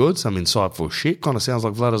pretty good. Some insightful shit. Kind of sounds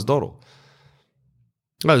like Vladas Doddle.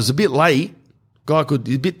 No, it was a bit late. A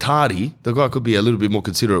bit tardy. The guy could be a little bit more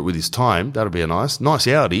considerate with his time. That'd be a nice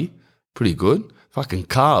Audi. Pretty good. Fucking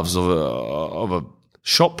calves of a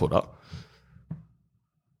shop putter.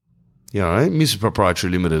 You know, Mrs.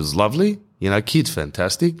 Proprietary Limited is lovely. You know, kid's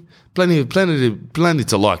fantastic. Plenty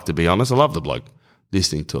to like, to be honest. I love the bloke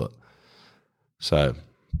listening to it. So,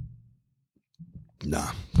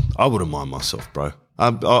 nah, I wouldn't mind myself, bro. I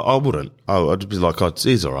wouldn't. I'd just be like,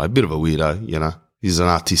 he's all right. A bit of a weirdo, you know. He's an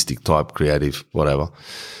artistic type, creative, whatever.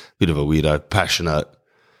 Bit of a weirdo, passionate,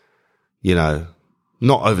 you know,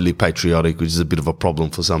 not overly patriotic, which is a bit of a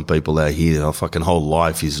problem for some people out here. Their fucking whole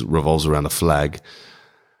life revolves around a flag,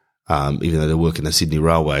 even though they work in the Sydney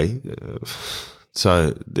Railway.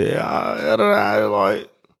 So, I don't know, like,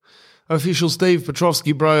 official Steve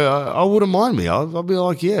Petrovsky, bro, I wouldn't mind me. I'd be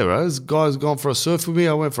like, yeah, bro, this guy's gone for a surf with me.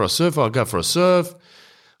 I went for a surf. I'll go for a surf,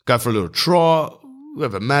 go for a little trot. We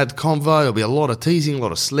have a mad convo. There'll be a lot of teasing, a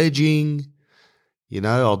lot of sledging. You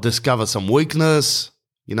know, I'll discover some weakness.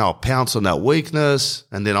 You know, I'll pounce on that weakness,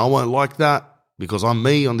 and then I won't like that because I'm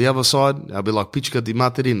me on the other side. I'll be like Pichka Di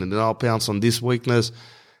Materin, and then I'll pounce on this weakness.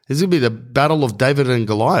 This will be the battle of David and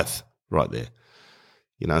Goliath right there.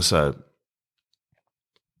 You know, so,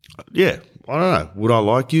 yeah, I don't know. Would I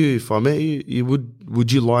like you if I met you?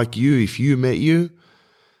 Would you like you if you met you?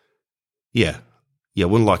 Yeah. Yeah, I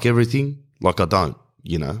wouldn't like everything. Like I don't,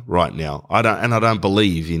 you know, right now. I don't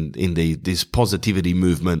believe in this positivity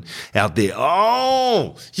movement out there.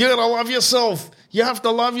 Oh, you gotta love yourself. You have to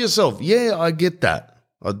love yourself. Yeah, I get that.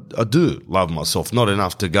 I do love myself, not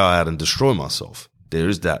enough to go out and destroy myself. There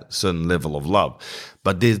is that certain level of love,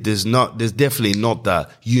 but there's definitely not that,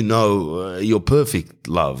 you know, you're perfect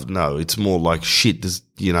love. No, it's more like shit.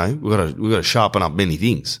 You know, we gotta sharpen up many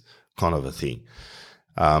things, kind of a thing.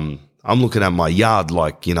 I'm looking at my yard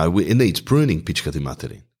like, you know, it needs pruning, Pichka Di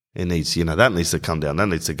Materin. It needs, you know, that needs to come down. That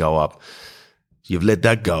needs to go up. You've let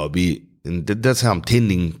that go a bit. And that's how I'm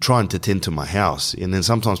trying to tend to my house. And then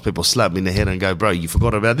sometimes people slap me in the head and go, bro, you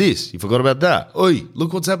forgot about this. You forgot about that. Oi,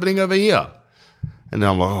 look what's happening over here. And then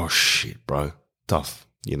I'm like, oh, shit, bro. Tough.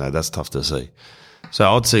 You know, that's tough to see.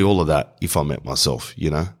 So I'd see all of that if I met myself, you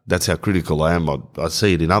know. That's how critical I am. I'd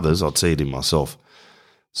see it in others. I'd see it in myself.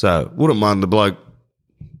 So wouldn't mind the bloke.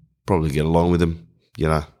 Probably get along with him, you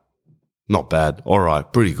know. Not bad. All right.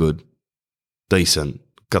 Pretty good. Decent.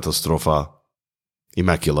 Catastrofa.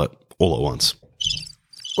 Immaculate. All at once.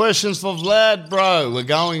 Questions for Vlad, bro. We're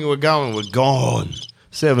gone.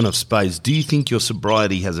 7 of spades. Do you think your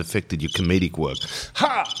sobriety has affected your comedic work?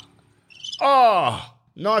 Ha! Oh,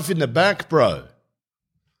 knife in the back, bro.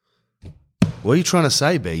 What are you trying to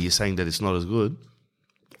say, Bear? You're saying that it's not as good?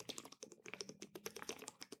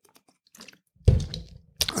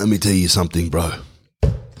 Let me tell you something, bro.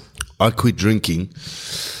 I quit drinking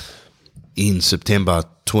in September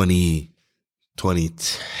 2020,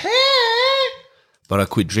 but I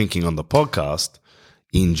quit drinking on the podcast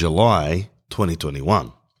in July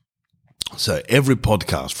 2021. So every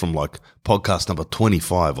podcast from like podcast number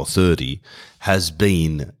 25 or 30 has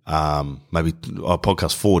been, maybe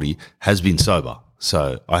podcast 40 has been sober.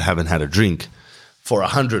 So I haven't had a drink for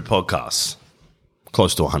 100 podcasts,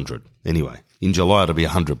 close to 100 anyway. In July, it'll be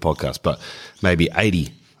 100 podcasts, but maybe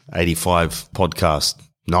 80 85 podcast,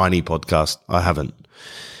 90 podcast. I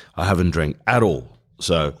haven't drank at all.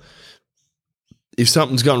 So if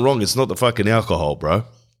something's gone wrong, it's not the fucking alcohol, bro.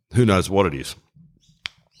 Who knows what it is?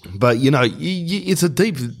 But, it's a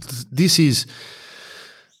deep,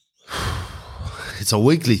 it's a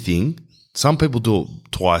weekly thing. Some people do it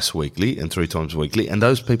twice weekly and 3 times weekly, and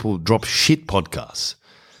those people drop shit podcasts.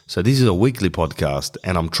 So this is a weekly podcast,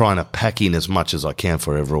 and I'm trying to pack in as much as I can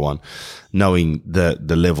for everyone, knowing the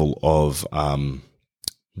level of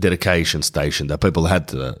dedication station that people had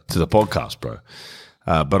to the podcast, bro.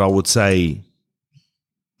 But I would say,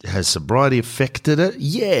 has sobriety affected it?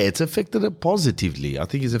 Yeah, it's affected it positively. I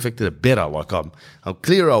think it's affected it better. Like I'm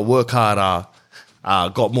clearer, I work harder,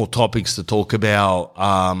 got more topics to talk about.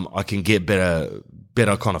 I can get better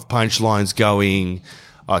kind of punchlines going.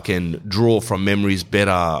 I can draw from memories better.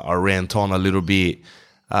 I rant on a little bit.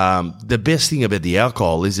 The best thing about the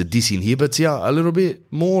alcohol is it disinhibits you a little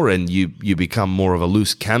bit more, and you become more of a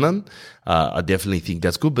loose cannon. I definitely think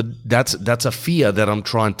that's good, but that's a fear that I'm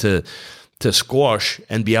trying to squash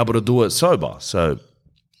and be able to do it sober. So,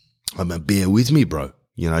 bear with me, bro.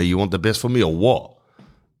 You want the best for me or what?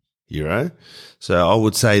 So I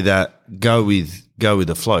would say that go with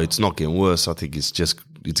the flow. It's not getting worse. I think it's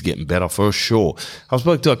getting better for sure. I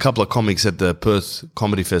spoke to a couple of comics at the Perth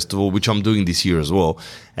Comedy Festival, which I'm doing this year as well,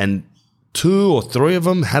 and 2 or 3 of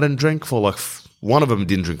them hadn't drank for one of them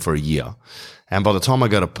didn't drink for a year. And by the time I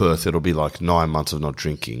go to Perth, it'll be 9 months of not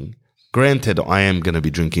drinking. Granted, I am going to be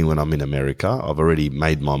drinking when I'm in America. I've already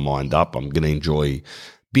made my mind up. I'm going to enjoy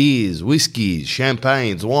beers, whiskeys,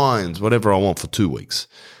 champagnes, wines, whatever I want for 2 weeks.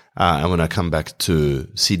 And when I come back to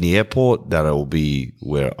Sydney Airport, that will be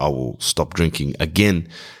where I will stop drinking again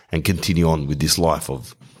and continue on with this life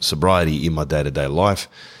of sobriety in my day-to-day life.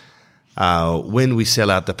 When we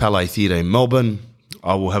sell out the Palais Theatre in Melbourne,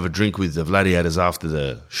 I will have a drink with the Gladiators after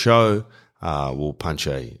the show. We'll punch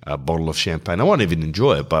a bottle of champagne. I won't even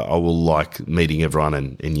enjoy it, but I will like meeting everyone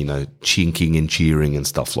and chinking and cheering and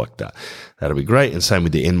stuff like that. That'll be great. And same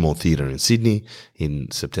with the Enmore Theatre in Sydney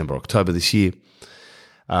in September, October this year.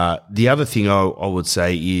 The other thing I would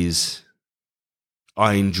say is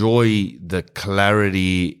I enjoy the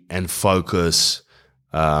clarity and focus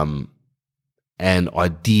and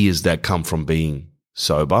ideas that come from being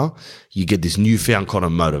sober. You get this newfound kind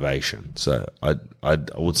of motivation. So I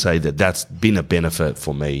would say that's been a benefit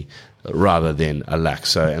for me rather than a lack.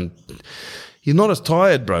 So, and you're not as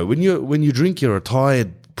tired, bro. When you drink, you're a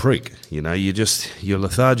tired prick. You're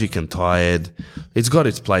lethargic and tired. It's got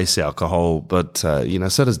its place, alcohol, but so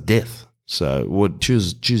does death. So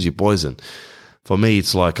choose your poison. For me,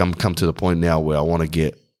 it's like I'm come to the point now where I want to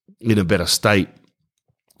get in a better state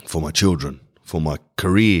for my children, for my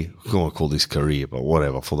career. I can't call this career, but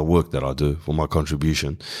whatever, for the work that I do, for my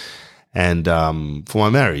contribution, and for my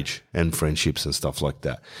marriage and friendships and stuff like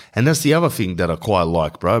that. And that's the other thing that I quite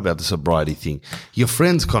like, bro, about the sobriety thing. Your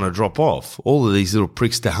friends kind of drop off. All of these little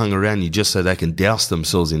pricks that hung around you just so they can douse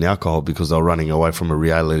themselves in alcohol because they're running away from a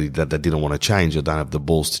reality that they didn't want to change or don't have the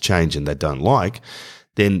balls to change and they don't like,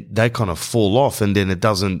 then they kind of fall off, and then it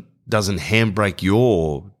doesn't handbrake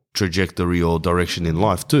your trajectory or direction in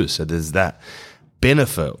life too. So there's that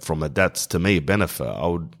benefit from it. That's to me a benefit.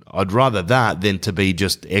 I'd rather that than to be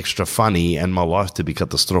just extra funny and my life to be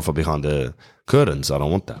catastrophic behind the curtains. I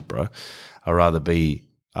don't want that, bro. I'd rather be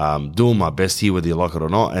doing my best here, whether you like it or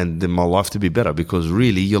not, and then my life to be better, because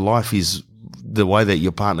really your life is the way that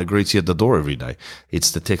your partner greets you at the door every day.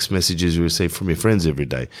 It's the text messages you receive from your friends every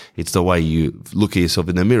day. It's the way you look at yourself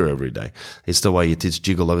in the mirror every day. It's the way your tits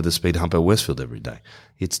jiggle over the speed hump at Westfield every day.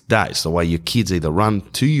 It's the way your kids either run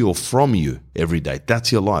to you or from you every day.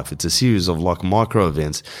 That's your life. It's a series of micro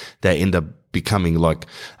events that end up becoming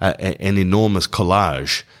an enormous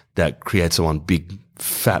collage that creates one big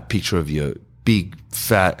fat picture of your big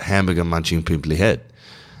fat hamburger munching pimply head.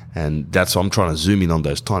 And that's why I'm trying to zoom in on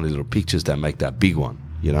those tiny little pictures that make that big one,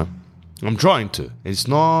 I'm trying to. It's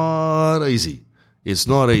not easy. It's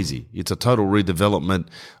not easy. It's a total redevelopment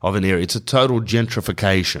of an area. It's a total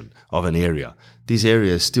gentrification of an area. This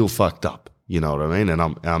area is still fucked up, you know what I mean? And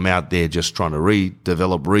I'm out there just trying to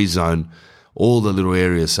redevelop, rezone all the little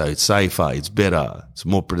areas so it's safer, it's better, it's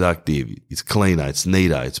more productive, it's cleaner, it's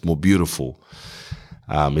neater, it's more beautiful,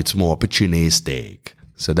 it's more opportunistic.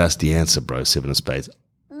 So that's the answer, bro. 7 of spades.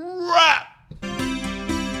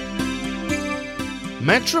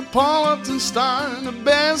 Metropolitan Stein, the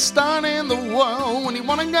best Stein in the world. When you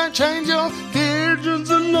want to go change your kitchens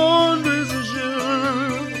and laundries and shit.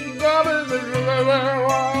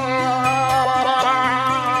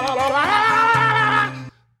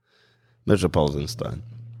 Metropolitan Stein.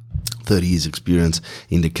 30 years experience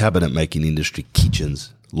in the cabinet making industry,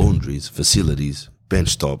 kitchens, laundries, facilities,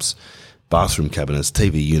 bench tops, bathroom cabinets,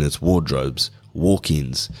 TV units, wardrobes,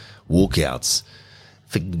 walk-ins, walkouts.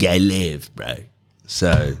 Forget live, bro.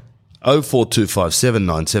 So 0425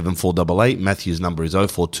 797 488. Matthew's number is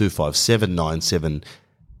 0425 797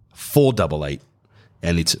 488.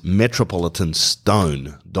 And it's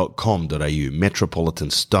metropolitanstone.com.au,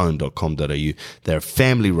 metropolitanstone.com.au. They're a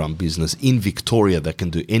family-run business in Victoria that can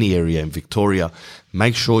do any area in Victoria.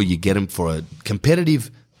 Make sure you get them for a competitive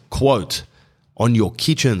quote on your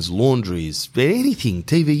kitchens, laundries, anything,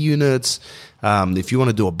 TV units. If you want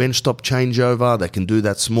to do a benchtop changeover, they can do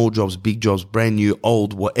that. Small jobs, big jobs, brand new,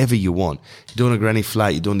 old, whatever you want. You're doing a granny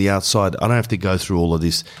flat, you're doing the outside. I don't have to go through all of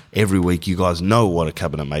this every week. You guys know what a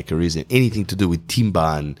cabinet maker is, and anything to do with timber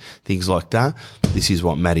and things like that. This is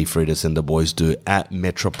what Matty Freitas and the boys do at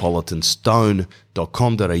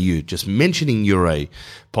metropolitanstone.com.au. Just mentioning you're a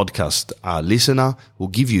podcast listener will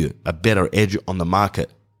give you a better edge on the market.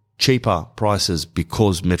 Cheaper prices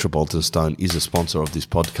because Metropolitan Stone is a sponsor of this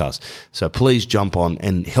podcast. So please jump on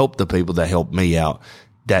and help the people that help me out,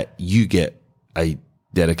 that you get a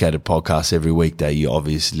dedicated podcast every week that you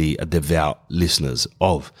obviously are devout listeners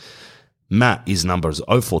of. Matt, his number is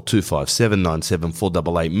 0425 797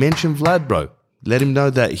 488. Mention Vlad, bro. Let him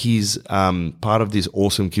know that he's part of this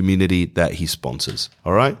awesome community that he sponsors.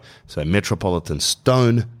 All right? So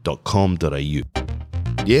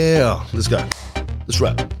metropolitanstone.com.au. Yeah, let's go. Let's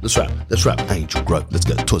rap. Angel Grove. Let's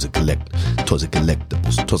go. Toys and collect. Toys and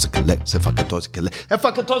collectibles. Toys and collect. Say fucking toys and collect. And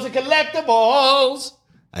fucking toys and collectibles.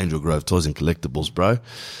 Angel Grove Toys and Collectibles, bro.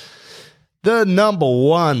 The number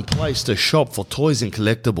one place to shop for toys and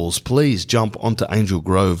collectibles. Please jump onto Angel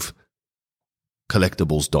Grove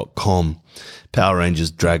collectibles.com. Power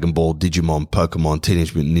Rangers, Dragon Ball, Digimon, Pokemon,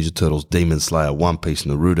 Teenage Mutant Ninja Turtles, Demon Slayer, One Piece,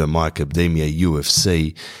 Naruto, My Academia,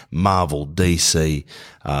 UFC, Marvel, DC,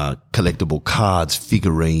 collectible cards,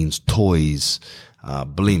 figurines, toys,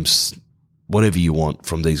 blimps, whatever you want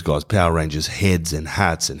from these guys. Power Rangers, heads and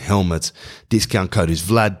hats and helmets. Discount code is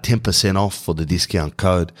Vlad, 10% off for the discount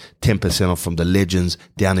code. 10% off from the legends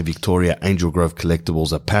down in Victoria. Angel Grove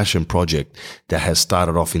Collectibles, a passion project that has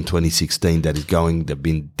started off in 2016 that is going, they've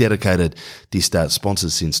been dedicated, this that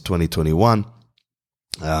sponsored since 2021.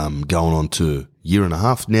 Going on to year and a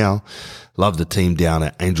half now. Love the team down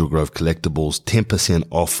at Angel Grove Collectibles. 10%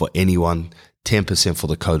 off for anyone. 10% for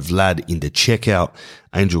the code Vlad in the checkout.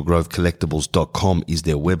 AngelGroveCollectibles.com is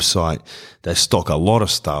their website. They stock a lot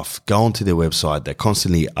of stuff. Go onto their website. They're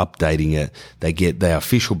constantly updating it. They get their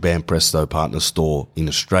official Bam Presto partner store in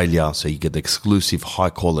Australia, so you get the exclusive high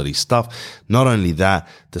quality stuff. Not only that,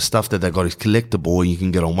 the stuff that they got is collectible. You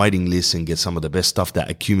can get on waiting lists and get some of the best stuff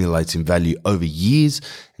that accumulates in value over years.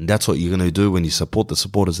 And that's what you're going to do when you support the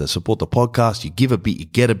supporters that support the podcast. You give a bit, you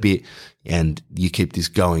get a bit, and you keep this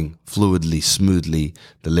going fluidly, smoothly.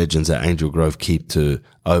 The legends at Angel Grove keep to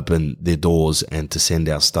open their doors and to send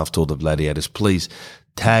out stuff to all the gladiators. Please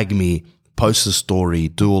tag me, post a story,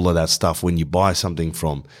 do all of that stuff when you buy something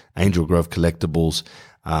from Angel Grove Collectibles.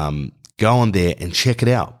 Go on there and check it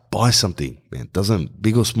out. Buy something, man. Doesn't,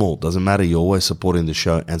 big or small, doesn't matter. You're always supporting the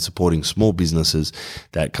show and supporting small businesses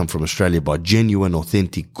that come from Australia by genuine,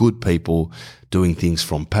 authentic, good people doing things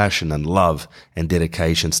from passion and love and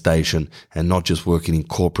dedication station, and not just working in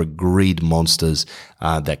corporate greed monsters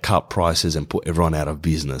that cut prices and put everyone out of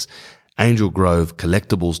business.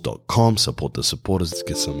 AngelGroveCollectibles.com. Support the supporters. Let's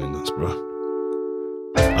get something nice, bro.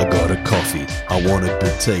 I got a coffee, I want a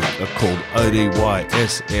petite, I called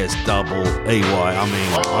ODYSSEEY.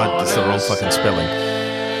 That's the wrong fucking spelling.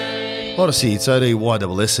 Odyssey, it's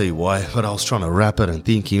ODYSSEY, but I was trying to wrap it and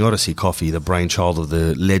thinking Odyssey Coffee, the brainchild of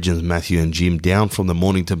the legends Matthew and Jim, down from the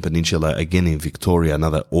Mornington Peninsula, again in Victoria,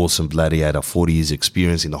 another awesome gladiator, 40 years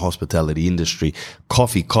experience in the hospitality industry.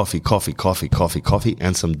 Coffee,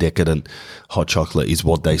 and some decadent hot chocolate is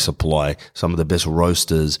what they supply. Some of the best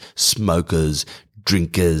roasters, smokers,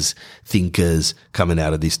 drinkers, thinkers coming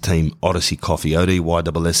out of this team. Odyssey Coffee,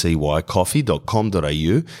 ODYSSEY,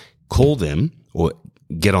 coffee.com.au. Call them or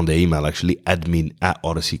get on their email, actually,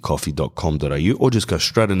 admin@odysseycoffee.com.au, or just go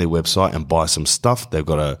straight on their website and buy some stuff. They've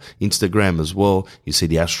got a Instagram as well. You see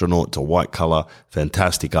the astronaut, it's a white color,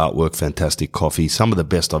 fantastic artwork, fantastic coffee. Some of the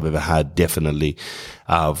best I've ever had, definitely.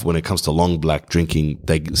 When it comes to long black drinking,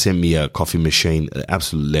 they sent me a coffee machine,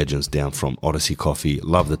 absolute legends down from Odyssey Coffee.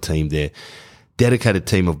 Love the team there. Dedicated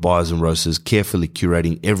team of buyers and roasters, carefully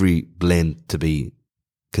curating every blend to be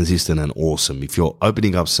consistent and awesome. If you're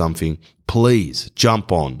opening up something, please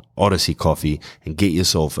jump on Odyssey Coffee and get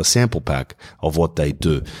yourself a sample pack of what they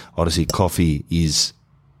do. Odyssey Coffee is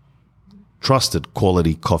trusted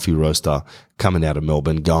quality coffee roaster coming out of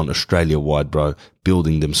Melbourne, going Australia-wide, bro,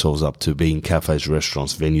 building themselves up to being cafes,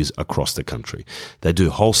 restaurants, venues across the country. They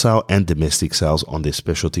do wholesale and domestic sales on their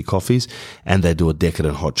specialty coffees, and they do a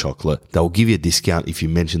decadent hot chocolate. They'll give you a discount if you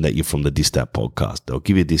mention that you're from the Distat podcast. They'll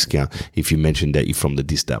give you a discount if you mention that you're from the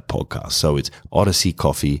Distat podcast. So it's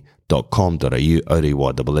odysseycoffee.com.au,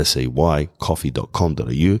 ODYSSEY,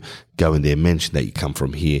 coffee.com.au. Go in there, mention that you come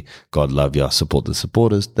from here. God love you. Support the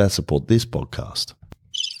supporters that support this podcast.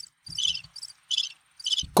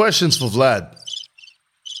 Questions for Vlad.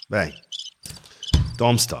 Bang.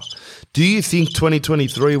 Domster. Do you think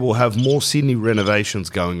 2023 will have more Sydney renovations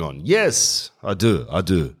going on? Yes, I do.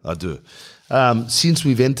 Since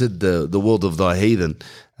we've entered the world of thy heathen,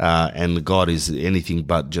 and God is anything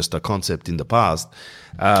but just a concept in the past,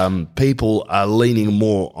 people are leaning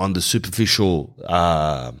more on the superficial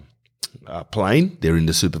plane. They're in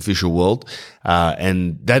the superficial world,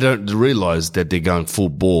 and they don't realize that they're going full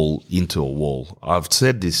ball into a wall. I've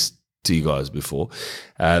said this to you guys before.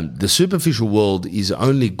 The superficial world is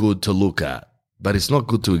only good to look at, but it's not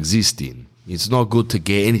good to exist in. It's not good to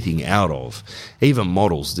get anything out of. Even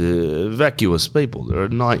models, the vacuous people, they're a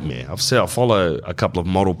nightmare. I follow a couple of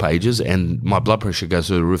model pages and my blood pressure goes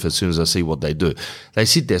through the roof as soon as I see what they do. They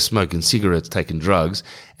sit there smoking cigarettes, taking drugs,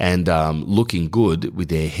 and looking good with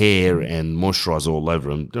their hair and moisturizer all over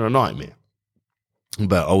them. They're a nightmare.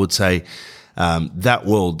 But I would say that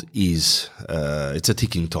world is it's a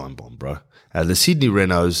ticking time bomb, bro. The Sydney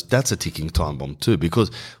renos, that's a ticking time bomb too, because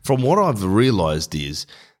from what I've realised is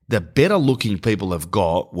the better looking people have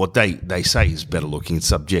got, what they say is better looking, it's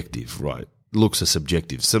subjective, right? Looks are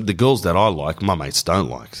subjective. So the girls that I like, my mates don't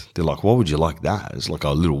like. They're like, why would you like that? It's like a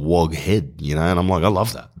little wog head, you know? And I'm like, I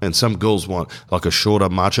love that. And some girls want like a shorter,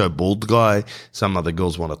 macho, bald guy. Some other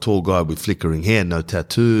girls want a tall guy with flickering hair, no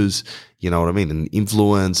tattoos. You know what I mean? And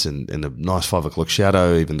influence and a nice 5 o'clock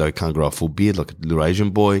shadow, even though he can't grow a full beard like a little Asian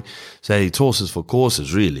boy. So it's horses for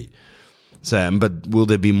courses, really. So, but will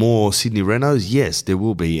there be more Sydney renos? Yes, there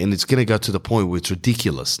will be. And it's going to go to the point where it's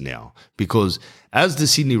ridiculous now. Because as the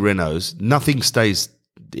Sydney renos, nothing stays.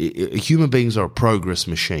 Human beings are a progress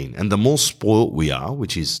machine. And the more spoilt we are,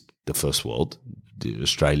 which is the first world,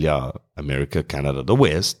 Australia, America, Canada, the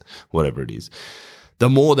West, whatever it is, the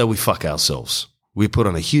more that we fuck ourselves. We put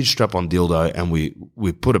on a huge strap-on dildo and we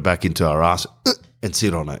put it back into our ass and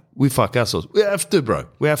sit on it. We fuck ourselves. We have to, bro.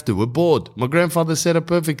 We have to. We're bored. My grandfather said it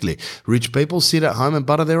perfectly. Rich people sit at home and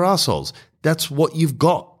butter their assholes. That's what you've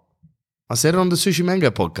got. I said it on the Sushi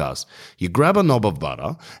Mango podcast. You grab a knob of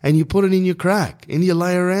butter and you put it in your crack and you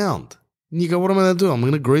lay around. And you go, what am I going to do? I'm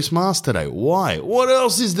going to grease my ass today. Why? What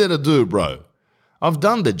else is there to do, bro? I've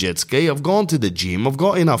done the jet ski. I've gone to the gym. I've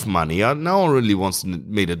got enough money. No one really wants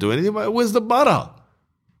me to do anything. But where's the butter?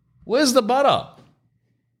 Where's the butter?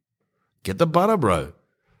 Get the butter, bro.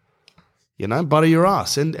 You know, butter your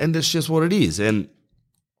ass. And that's just what it is. And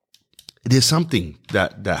there's something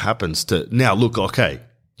that happens to... Now, look, okay,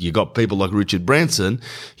 you got people like Richard Branson.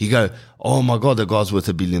 You go, oh, my God, the guy's worth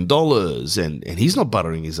 $1 billion. And he's not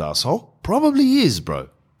buttering his asshole. Probably is, bro.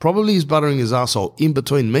 Probably he's buttering his asshole in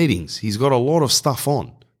between meetings. He's got a lot of stuff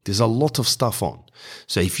on. There's a lot of stuff on.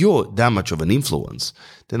 So if you're that much of an influence,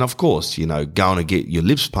 then of course, you know, going to get your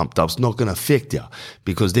lips pumped up is not going to affect you,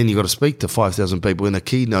 because then you got to speak to 5,000 people in a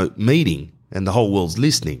keynote meeting and the whole world's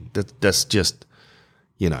listening. That's just,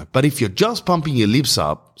 you know. But if you're just pumping your lips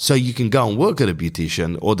up so you can go and work at a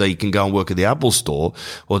beautician, or that you can go and work at the Apple store,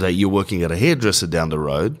 or that you're working at a hairdresser down the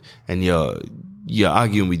road and you're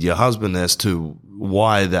arguing with your husband as to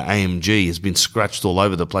why the AMG has been scratched all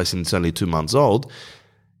over the place and it's only 2 months old,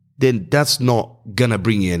 then that's not going to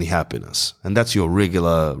bring you any happiness. And that's your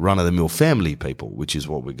regular run-of-the-mill family people, which is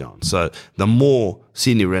what we're going. So the more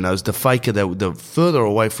Sydney renos, the faker, the further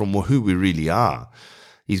away from who we really are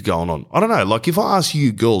is going on. I don't know, like if I ask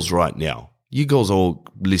you girls right now, you girls are all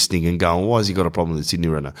listening and going, why has he got a problem with Sydney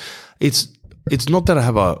reno? It's not that I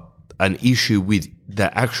have an issue with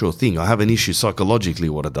the actual thing. I have an issue psychologically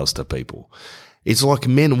what it does to people. It's like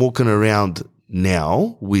men walking around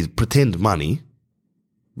now with pretend money,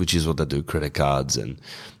 which is what they do, credit cards and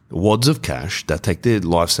wads of cash. They take their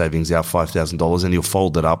life savings out, $5,000, and he'll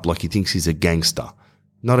fold it up like he thinks he's a gangster.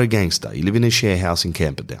 Not a gangster. You live in a share house in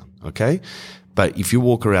Camperdown, okay? But if you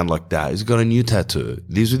walk around like that, he's got a new tattoo,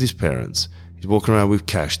 lives with his parents, he's walking around with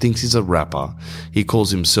cash, thinks he's a rapper. He calls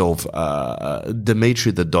himself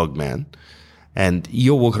Dimitri the Dog Man. And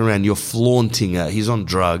you're walking around, you're flaunting, he's on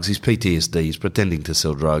drugs, he's PTSD, he's pretending to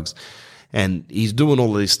sell drugs, and he's doing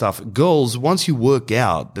all of this stuff. Girls, once you work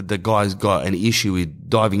out that the guy's got an issue with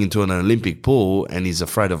diving into an Olympic pool and he's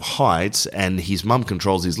afraid of heights and his mum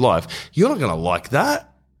controls his life, you're not going to like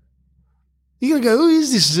that. You're gonna go, who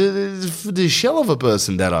is this shell of a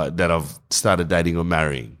person that I've started dating or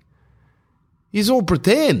marrying? He's all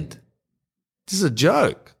pretend. This is a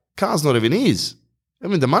joke. Car's not even his. I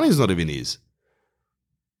mean, the money's not even his.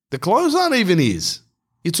 The clothes aren't even his.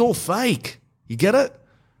 It's all fake. You get it?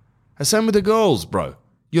 And same with the girls, bro.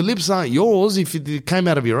 Your lips aren't yours if it came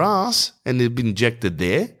out of your ass and they've been injected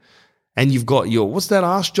there. And you've got what's that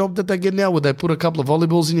ass job that they get now where they put a couple of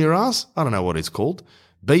volleyballs in your ass? I don't know what it's called.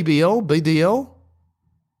 BBL, BDL?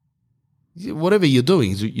 Whatever you're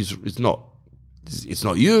doing, it's not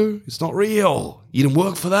you. It's not real. You didn't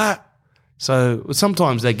work for that. So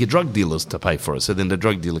sometimes they get drug dealers to pay for it. So then the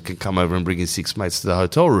drug dealer can come over and bring his 6 mates to the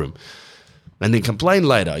hotel room and then complain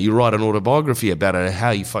later. You write an autobiography about it,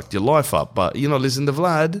 how you fucked your life up. But you're not listening to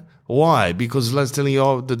Vlad. Why? Because Vlad's telling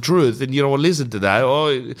you the truth and you don't want to listen to that.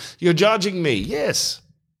 Oh, you're judging me. Yes.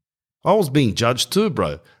 I was being judged too,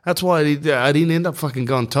 bro. That's why I didn't end up fucking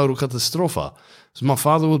going total catastrophe. So my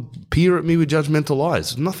father would peer at me with judgmental eyes.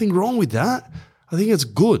 There's nothing wrong with that. I think it's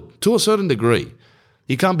good to a certain degree.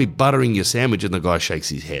 You can't be buttering your sandwich and the guy shakes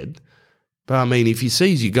his head. But I mean, if he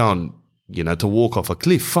sees you going, to walk off a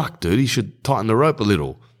cliff, fuck, dude, he should tighten the rope a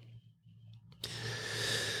little.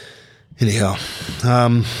 Anyhow,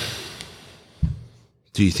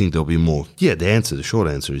 do you think there'll be more? Yeah, the short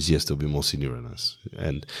answer is yes, there'll be more senior runners.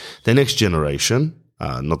 And the next generation,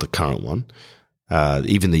 not the current one,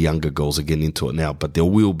 even the younger girls are getting into it now, but there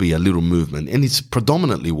will be a little movement. And it's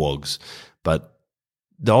predominantly WOGs, but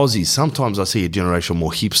the Aussies, sometimes I see a generation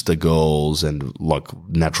more hipster girls and like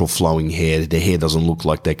natural flowing hair. Their hair doesn't look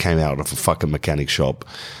like they came out of a fucking mechanic shop.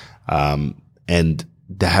 And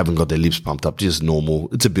they haven't got their lips pumped up, just normal.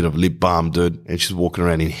 It's a bit of lip balm, dude. And she's walking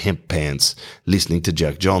around in hemp pants, listening to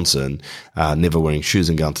Jack Johnson, never wearing shoes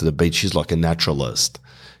and going to the beach. She's like a naturalist.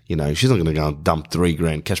 She's not going to go and dump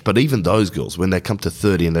 $3,000 cash. But even those girls, when they come to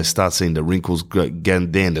 30 and they start seeing the wrinkles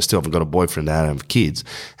getting down, they still haven't got a boyfriend, they don't have kids,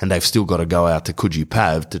 and they've still got to go out to Coogee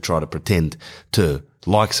Pav to try to pretend to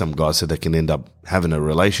like some guy so they can end up having a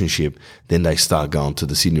relationship, then they start going to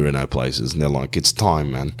the Sydney Renault places and they're like, it's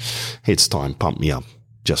time, man. It's time. Pump me up.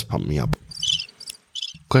 Just pump me up.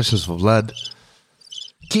 Questions for Vlad.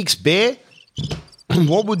 Kicks Bear,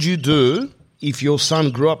 what would you do if your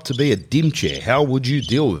son grew up to be a dim chair? How would you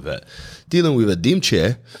deal with it? Dealing with a dim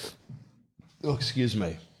chair? Oh, excuse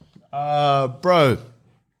me. Bro,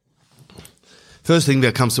 first thing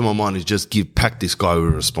that comes to my mind is just pack this guy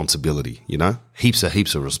with responsibility, Heaps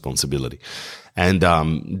of responsibility. And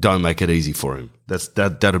don't make it easy for him.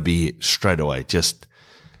 That'll be it straight away. Just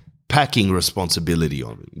packing responsibility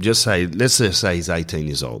on him. Let's just say he's 18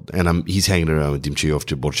 years old and he's hanging around with Dimchi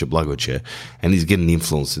Ovcha Borcha Blagoche and he's getting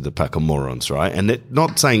influenced with the pack of morons, right? And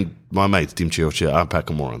not saying my mates Dimchi Ovcha are a pack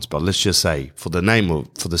of morons, but let's just say for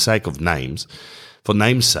the sake of names, for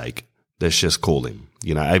name's sake, let's just call him,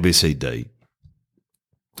 ABCD.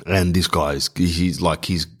 And this guy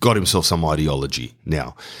he's got himself some ideology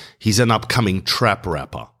now. He's an upcoming trap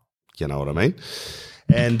rapper. You know what I mean?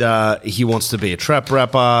 And he wants to be a trap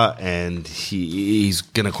rapper, and he's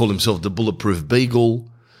going to call himself the Bulletproof Beagle.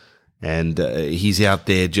 And he's out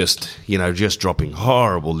there just dropping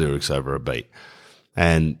horrible lyrics over a beat.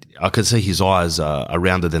 And I can see his eyes are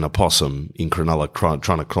rounder than a possum in Cronulla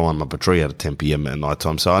trying to climb up a tree at 10 p.m. at night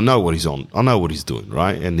time. So I know what he's on. I know what he's doing,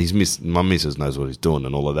 right? And my missus knows what he's doing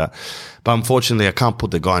and all of that. But unfortunately, I can't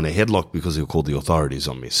put the guy in a headlock because he'll call the authorities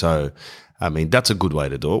on me. So, I mean, that's a good way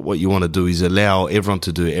to do it. What you want to do is allow everyone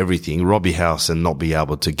to do everything, rob your house and not be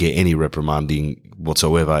able to get any reprimanding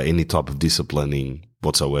whatsoever, any type of disciplining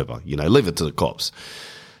whatsoever. Leave it to the cops.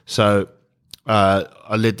 So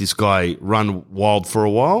I let this guy run wild for a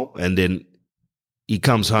while, and then he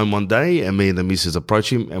comes home one day and me and the missus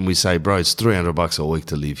approach him and we say, bro, it's $300 a week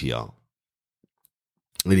to live here.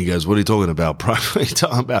 And he goes, what are you talking about, bro? What are you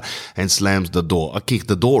talking about? And slams the door. I kicked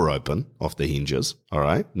the door open off the hinges, all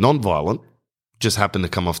right? Non-violent. Just happened to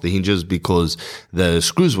come off the hinges because the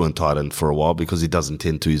screws weren't tightened for a while because he doesn't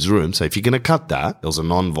tend to his room. So if you're going to cut that, there was a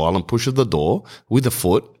non-violent push of the door with a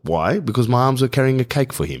foot. Why? Because my arms were carrying a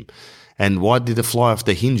cake for him. And why did it fly off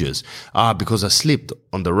the hinges? Because I slipped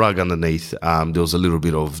on the rug underneath. There was a little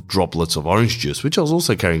bit of droplets of orange juice, which I was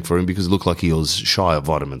also carrying for him because it looked like he was shy of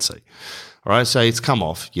vitamin C. All right, so it's come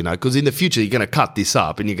off, because in the future you're going to cut this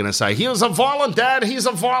up and you're going to say, here's a violent dad, here's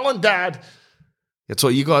a violent dad. That's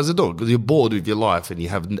what you guys are doing because you're bored with your life and you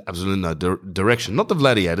have absolutely no direction. Not the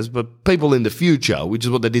gladiators, but people in the future, which is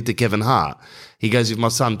what they did to Kevin Hart. He goes, if my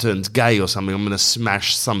son turns gay or something, I'm going to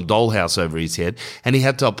smash some dollhouse over his head. And he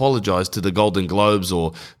had to apologize to the Golden Globes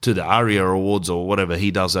or to the ARIA Awards or whatever he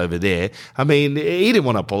does over there. I mean, he didn't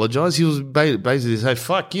want to apologize. He was basically say,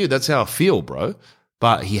 fuck you, that's how I feel, bro.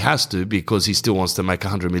 But he has to because he still wants to make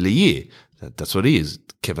 $100 million a year. That's what he is.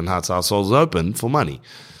 Kevin Hart's arsehole's open for money.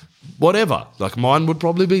 Whatever. Like mine would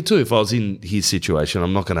probably be too if I was in his situation.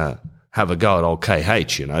 I'm not going to have a go at old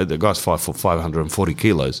KH, you know. The guy's 5 foot 540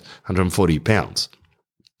 kilos, 140 pounds.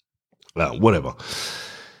 Whatever.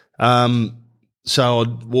 So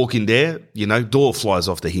I'd walk in there, you know, door flies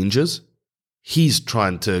off the hinges. He's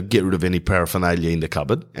trying to get rid of any paraphernalia in the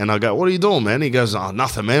cupboard. And I go, what are you doing, man? He goes, oh,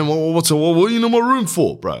 nothing, man. What are you in my room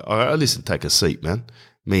for, bro? All right, listen, take a seat, man.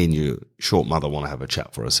 Me and your short mother want to have a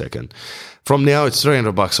chat for a second. From now, it's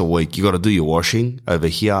 $300 a week. You got to do your washing over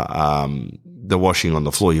here. The washing on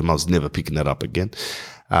the floor, your mother's never picking that up again.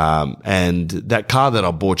 And that car that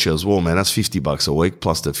I bought you as well, man, that's $50 a week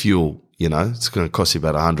plus the fuel. You know, it's going to cost you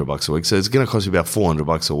about $100 a week. So it's going to cost you about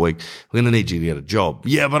 $400 a week. We're going to need you to get a job.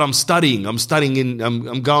 Yeah, but I'm studying. I'm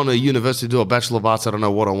going to university to do a Bachelor of Arts. I don't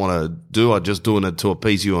know what I want to do. I'm just doing it to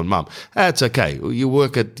appease you and mum. That's okay. You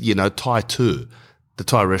work at, you know, Thai 2, the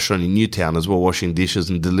Thai restaurant in Newtown as well, washing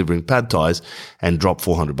dishes and delivering pad thais and drop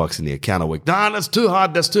 $400 in the account a week. Nah, that's too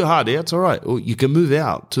hard. Yeah, it's all right. Well, you can move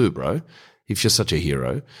out too, bro. If you're such a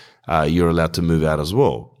hero, you're allowed to move out as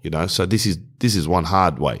well, you know. So this is one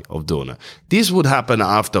hard way of doing it. This would happen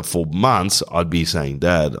after for months. I'd be saying,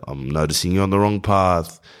 Dad, I'm noticing you're on the wrong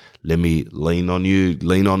path. Let me lean on you,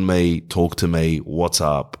 lean on me, talk to me. What's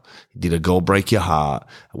up? Did a girl break your heart?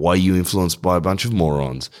 Why are you influenced by a bunch of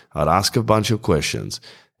morons? I'd ask a bunch of questions.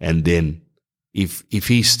 And then if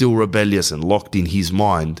he's still rebellious and locked in his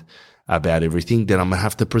mind about everything, then I'm going to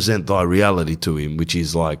have to present thy reality to him, which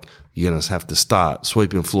is like, you're going to have to start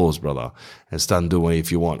sweeping floors, brother, and start doing it if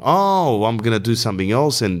you want. Oh, I'm going to do something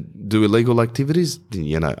else and do illegal activities?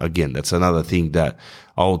 You know, again, that's another thing that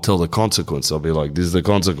I'll tell the consequence. I'll be like, this is the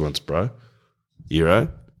consequence, bro. You know?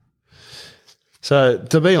 So,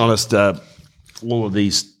 to be honest, all of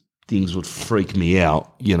these things would freak me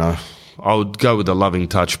out, you know. I would go with a loving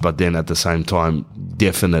touch, but then at the same time,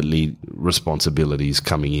 definitely responsibilities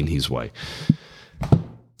coming in his way.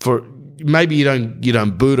 For maybe you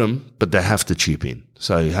don't boot them, but they have to chip in.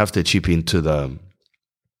 So you have to chip into the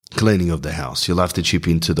cleaning of the house. You'll have to chip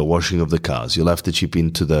into the washing of the cars. You'll have to chip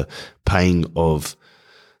into the paying of.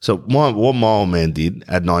 So what my old man did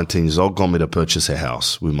at 19 years old got me to purchase a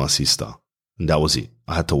house with my sister, and that was it.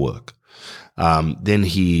 I had to work. Then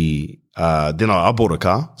I bought a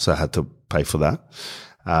car, so I had to pay for that.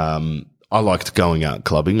 I liked going out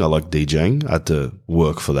clubbing. I liked DJing. I had to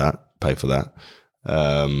work for that, pay for that.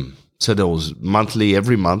 So there was monthly,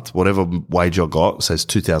 every month, whatever wage I got, says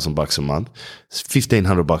 $2,000 a month,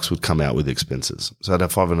 $1,500 would come out with expenses. So I'd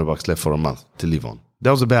have $500 left for a month to live on. That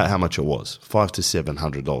was about how much it was, $500 to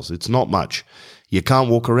 $700. It's not much. You can't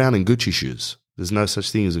walk around in Gucci shoes. There's no such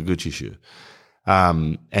thing as a Gucci shoe.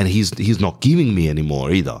 And he's not giving me any more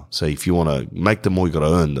either. So if you want to make the more, you got to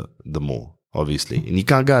earn the more, obviously. And you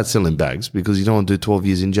can't go out selling bags because you don't want to do 12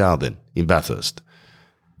 years in jail then, in Bathurst.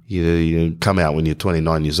 You come out when you're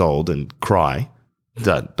 29 years old and cry.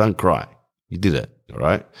 Don't cry. You did it, all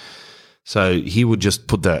right? So he would just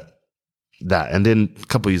put that. And then a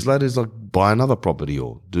couple of years later, he's like, buy another property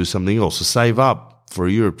or do something else or save up for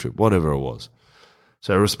a Europe trip, whatever it was.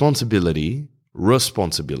 So responsibility,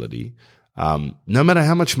 no matter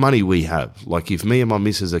how much money we have, like if me and my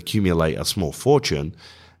missus accumulate a small fortune,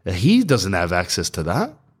 he doesn't have access to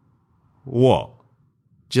that. What?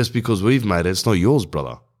 Just because we've made it, it's not yours,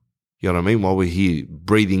 brother. You know what I mean? While we're here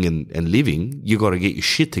breathing and living, you got to get your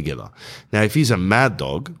shit together. Now, if he's a mad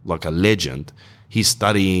dog, like a legend, he's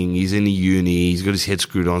studying, he's in the uni, he's got his head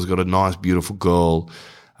screwed on, he's got a nice, beautiful girl,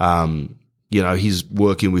 he's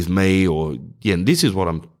working with me and this is what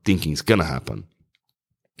I'm thinking is going to happen.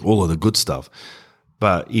 All of the good stuff.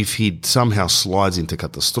 But if he somehow slides into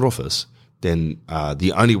catastrophis, then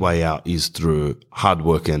the only way out is through hard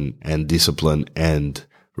work and discipline and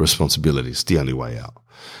responsibility. It's the only way out.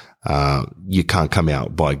 You can't come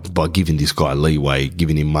out by giving this guy leeway,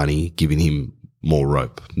 giving him money, giving him more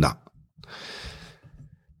rope. No.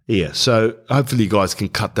 Yeah, so hopefully you guys can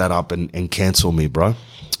cut that up and cancel me, bro.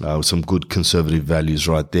 With some good conservative values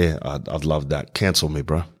right there. I'd love that. Cancel me,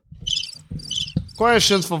 bro.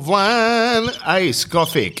 Questions for Vlad. Hey,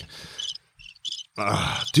 Scoffic.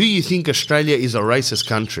 Do you think Australia is a racist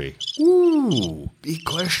country? Ooh, big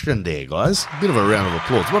question there, guys. Bit of a round of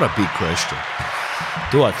applause. What a big question.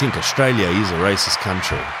 Do I think Australia is a racist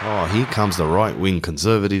country? Oh, here comes the right-wing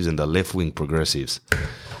conservatives and the left-wing progressives. Do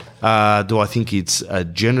I think it's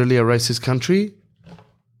generally a racist country?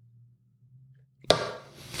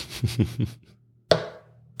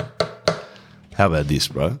 How about this,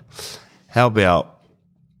 bro?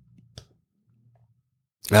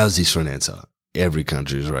 How's this for an answer? Every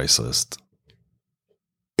country is racist.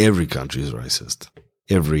 Every country is racist.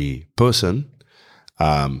 Every person,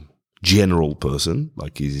 general person,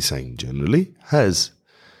 like he's saying generally, has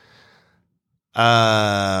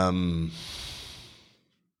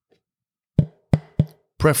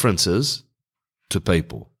preferences to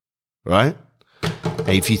people, right? And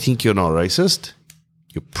if you think you're not racist,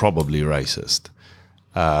 you're probably racist.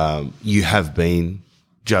 You have been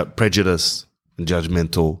prejudiced and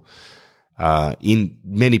judgmental.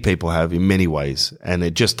 Many people have in many ways, and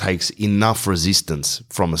it just takes enough resistance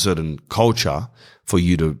from a certain culture for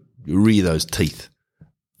you to rear those teeth.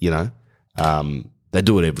 You know, they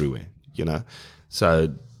do it everywhere. You know,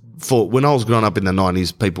 so when I was growing up in the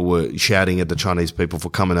 90s, people were shouting at the Chinese people for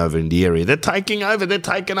coming over in the area. They're taking over. They're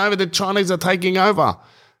taking over. The Chinese are taking over.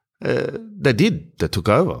 They did. They took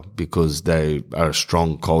over because they are a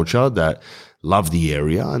strong culture that love the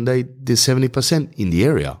area, and they're 70% in the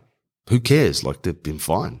area. Who cares? Like, they've been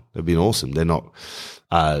fine. They've been awesome. They're not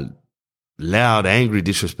loud, angry,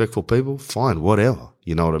 disrespectful people. Fine, whatever.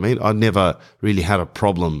 You know what I mean? I never really had a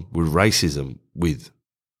problem with racism with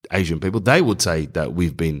Asian people. They would say that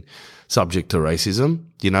we've been subject to racism,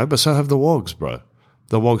 you know, but so have the Wogs, bro.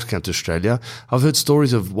 The Wogs came to Australia. I've heard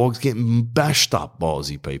stories of Wogs getting bashed up by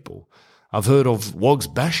Aussie people. I've heard of Wogs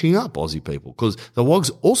bashing up Aussie people because the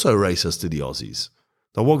Wogs also racist to the Aussies.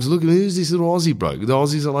 The Wogs look at me, who's this little Aussie, bro? The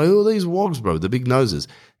Aussies are like, oh, these Wogs, bro, the big noses.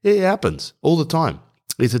 It happens all the time.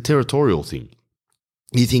 It's a territorial thing.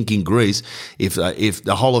 You think in Greece, if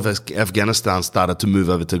the whole of Afghanistan started to move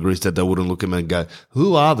over to Greece, that they wouldn't look at them and go,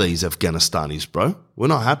 who are these Afghanistanis, bro? We're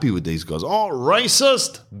not happy with these guys. Oh,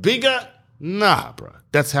 racist, bigot. Nah, bro.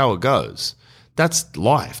 That's how it goes. That's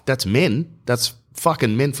life. That's men. That's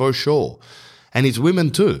fucking men for sure. And it's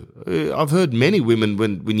women too. I've heard many women,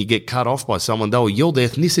 when you get cut off by someone, they'll yell the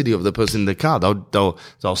ethnicity of the person in the car.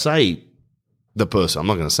 They'll say the person. I'm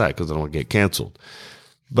not going to say it because I don't want to get cancelled.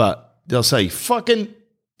 But they'll say, fucking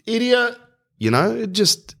idiot. You know,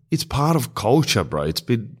 it's part of culture, bro. It's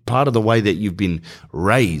been part of the way that you've been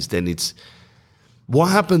raised. And it's what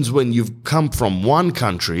happens when you've come from one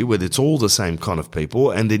country where it's all the same kind of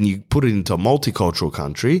people, and then you put it into a multicultural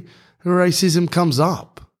country, racism comes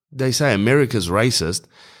up. They say America's racist.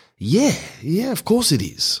 Yeah, of course it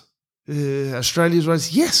is. Australia's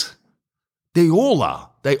racist. Yes, they all are.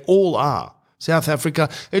 They all are. South Africa,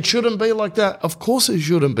 it shouldn't be like that. Of course it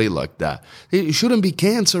shouldn't be like that. It shouldn't be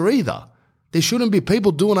cancer either. There shouldn't be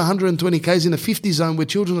people doing 120 Ks in a 50 zone where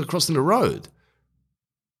children are crossing the road.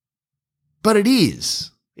 But it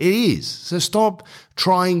is. It is. So stop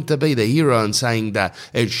trying to be the hero and saying that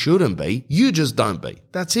it shouldn't be. You just don't be.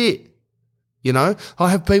 That's it. You know,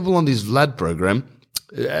 I have people on this Vlad program.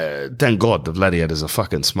 Thank God the Vladiators are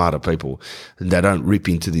fucking smarter people and they don't rip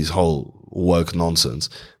into this whole woke nonsense.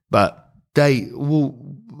 But they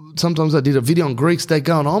will, sometimes I did a video on Greeks, they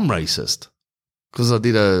go and I'm racist because I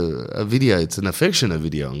did a video, it's an affectionate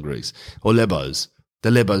video on Greeks. Or Lebos. The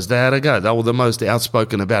Lebos, they had a go. They were the most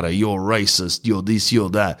outspoken about it. You're racist, you're this, you're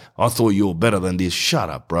that. I thought you were better than this. Shut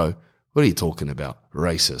up, bro. What are you talking about?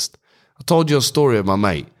 Racist. I told you a story of my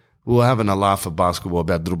mate. We were having a laugh at basketball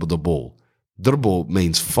about dribble the ball. Dribble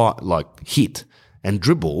means fight, like hit, and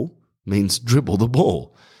dribble means dribble the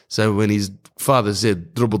ball. So when his father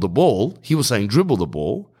said dribble the ball, he was saying dribble the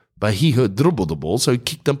ball, but he heard dribble the ball, so he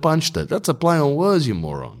kicked and punched it. That's a play on words, you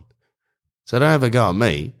moron. So don't have a go at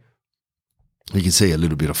me. You can see a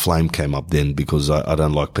little bit of flame came up then because I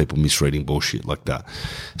don't like people misreading bullshit like that,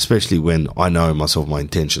 especially when I know myself my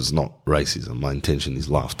intention is not racism. My intention is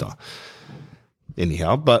laughter.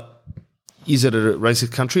 Anyhow, but is it a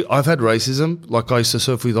racist country? I've had racism. Like I used to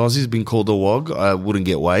surf with Aussies, been called a wog. I wouldn't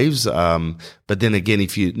get waves. But then again,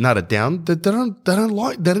 if you nut it down, they didn't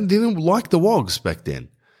like the wogs back then.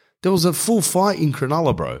 There was a full fight in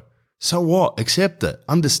Cronulla, bro. So what? Accept it.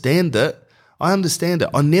 Understand it. I understand it.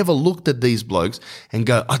 I never looked at these blokes and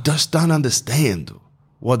go, I just don't understand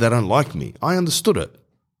why they don't like me. I understood it.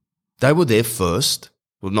 They were there first.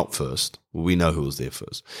 Well, not first. Well, we know who was there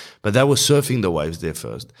first. But they were surfing the waves there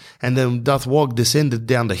first. And then Duff Wog descended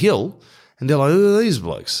down the hill and they're like, who are these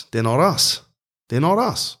blokes? They're not us. They're not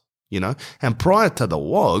us, you know. And prior to the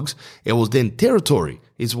Wogs, it was then territory.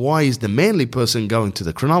 It's why is the Manly person going to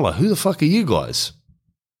the Cronulla? Who the fuck are you guys?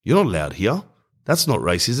 You're not allowed here. That's not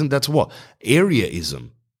racism. That's what? Areaism.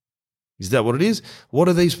 Is that what it is? What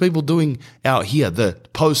are these people doing out here? The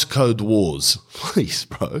postcode wars. Please,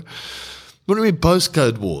 bro. What do you mean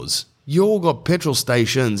postcode wars? You all got petrol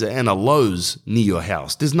stations and a Lowe's near your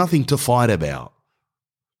house. There's nothing to fight about.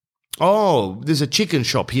 Oh, there's a chicken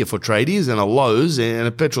shop here for tradies and a Lowe's and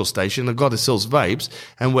a petrol station, a guy that sells vapes,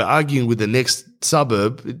 and we're arguing with the next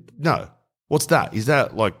suburb. No. What's that? Is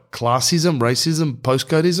that like classism, racism,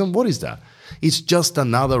 postcodism? What is that? It's just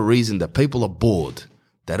another reason that people are bored.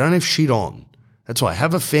 They don't have shit on. That's why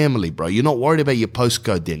have a family, bro. You're not worried about your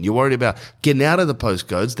postcode then. You're worried about getting out of the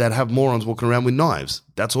postcodes that have morons walking around with knives.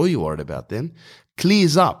 That's all you're worried about then.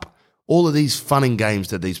 Clears up all of these fun and games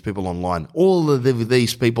that these people online, all of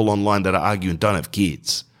these people online that are arguing don't have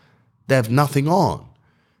kids. They have nothing on.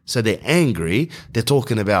 So they're angry. They're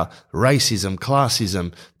talking about racism,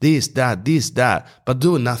 classism, this, that, but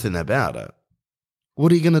doing nothing about it.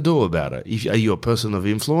 What are you going to do about it? Are you a person of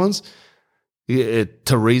influence?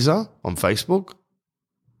 Teresa on Facebook?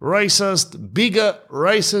 Racist, bigot,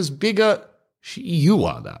 racist, bigot. You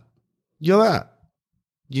are that. You're that.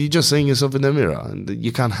 You're just seeing yourself in the mirror and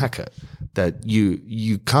you can't hack it. That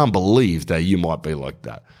you can't believe that you might be like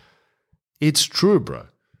that. It's true, bro.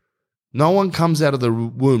 No one comes out of the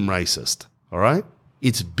womb racist, all right?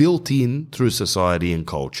 It's built in through society and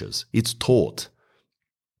cultures. It's taught.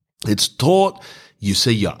 It's taught. You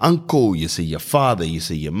see your uncle, you see your father, you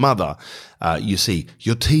see your mother, you see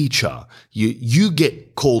your teacher. You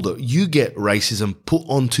get racism put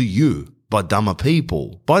onto you by dumb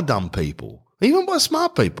people, even by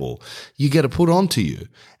smart people. You get it put onto you.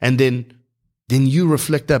 And then you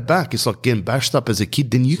reflect that back. It's like getting bashed up as a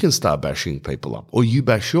kid. Then you can start bashing people up, or you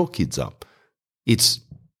bash your kids up.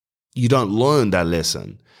 You don't learn that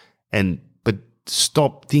lesson, but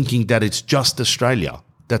stop thinking that it's just Australia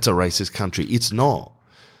that's a racist country. It's not.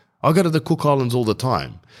 I go to the Cook Islands all the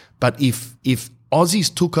time, but if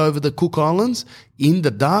Aussies took over the Cook Islands in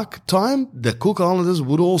the dark time, the Cook Islanders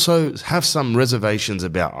would also have some reservations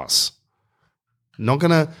about us.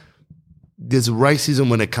 There's racism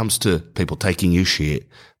when it comes to people taking your shit,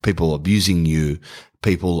 people abusing you,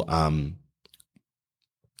 people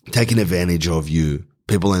taking advantage of you,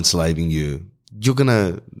 people enslaving you. You're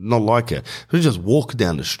gonna not like it. You just walk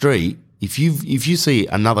down the street. If you see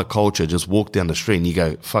another culture just walk down the street and you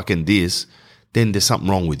go fucking this, then there's something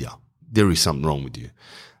wrong with you. There is something wrong with you.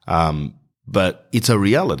 But it's a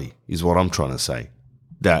reality, is what I'm trying to say.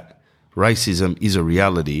 That racism is a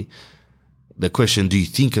reality. The question, do you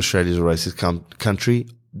think Australia is a racist country?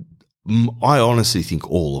 I honestly think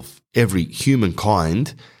every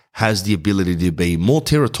humankind has the ability to be more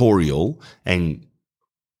territorial and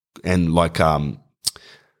like kind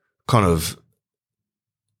of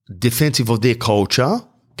defensive of their culture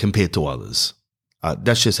compared to others.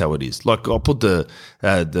 That's just how it is. Like I put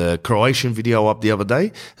the Croatian video up the other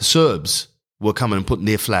day. Serbs were coming and putting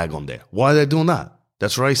their flag on there. Why are they doing that?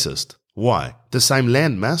 That's racist. Why? The same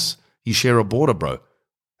landmass. You share a border, bro.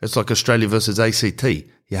 It's like Australia versus ACT.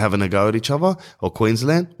 You're having a go at each other, or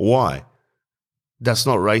Queensland. Why? That's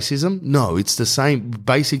not racism? No, it's the same,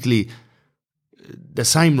 basically the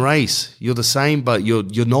same race. You're the same, but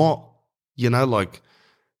you're not, like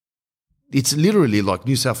it's literally like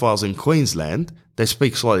New South Wales and Queensland. They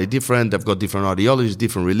speak slightly different. They've got different ideologies,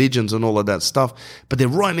 different religions and all of that stuff, but they're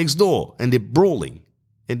right next door and they're brawling.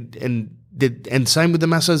 And same with the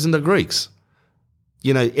Massos and the Greeks.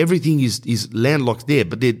 Everything is landlocked there,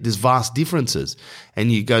 but there's vast differences.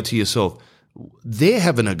 And you go to yourself, they're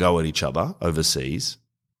having a go at each other overseas.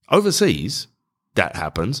 Overseas, that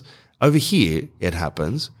happens. Over here, it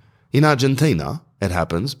happens. In Argentina, it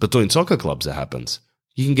happens. Between soccer clubs, it happens.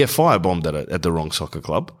 You can get firebombed at the wrong soccer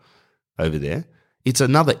club over there. It's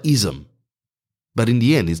another ism. But in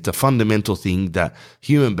the end, it's the fundamental thing that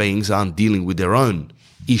human beings aren't dealing with their own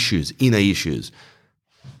issues, inner issues,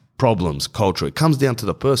 problems, culture. It comes down to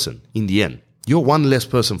the person in the end. You're one less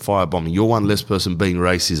person firebombing. You're one less person being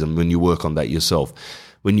racism when you work on that yourself,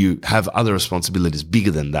 when you have other responsibilities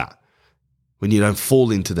bigger than that, when you don't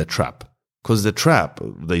fall into the trap. Because the trap,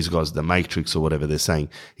 these guys, the Matrix or whatever they're saying,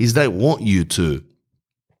 is they want you to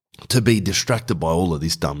be distracted by all of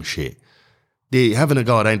this dumb shit. They're having a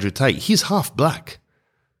go at Andrew Tate. He's half black.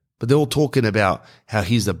 But they're all talking about how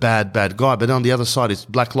he's the bad guy. But on the other side, it's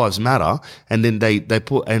Black Lives Matter. And then they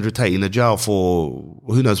put Andrew Tate in a jail for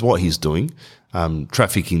who knows what he's doing,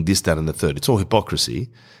 trafficking, this, that, and the third. It's all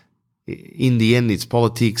hypocrisy. In the end, it's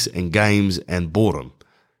politics and games and boredom.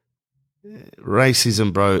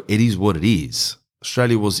 Racism, bro, it is what it is.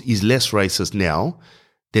 Australia is less racist now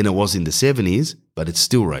than it was in the 70s, but it's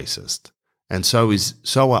still racist. And so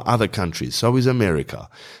are other countries. So is America.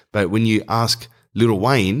 But when you ask Lil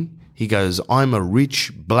Wayne, he goes, I'm a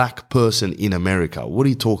rich black person in America. What are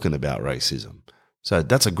you talking about, racism? So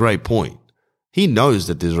that's a great point. He knows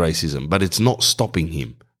that there's racism, but it's not stopping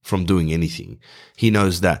him from doing anything. He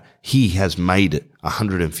knows that he has made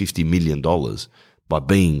 $150 million by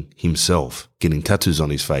being himself, getting tattoos on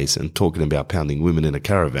his face and talking about pounding women in a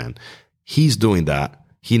caravan. He's doing that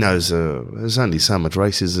He knows there's only so much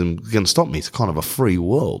racism going to stop me. It's kind of a free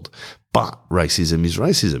world. But racism is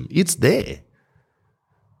racism. It's there.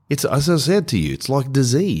 It's, as I said to you, it's like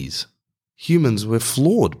disease. Humans, we're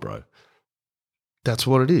flawed, bro. That's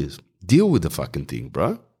what it is. Deal with the fucking thing,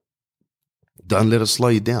 bro. Don't let it slow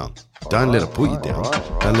you down. Don't let it put you down.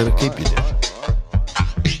 Don't let it keep you down.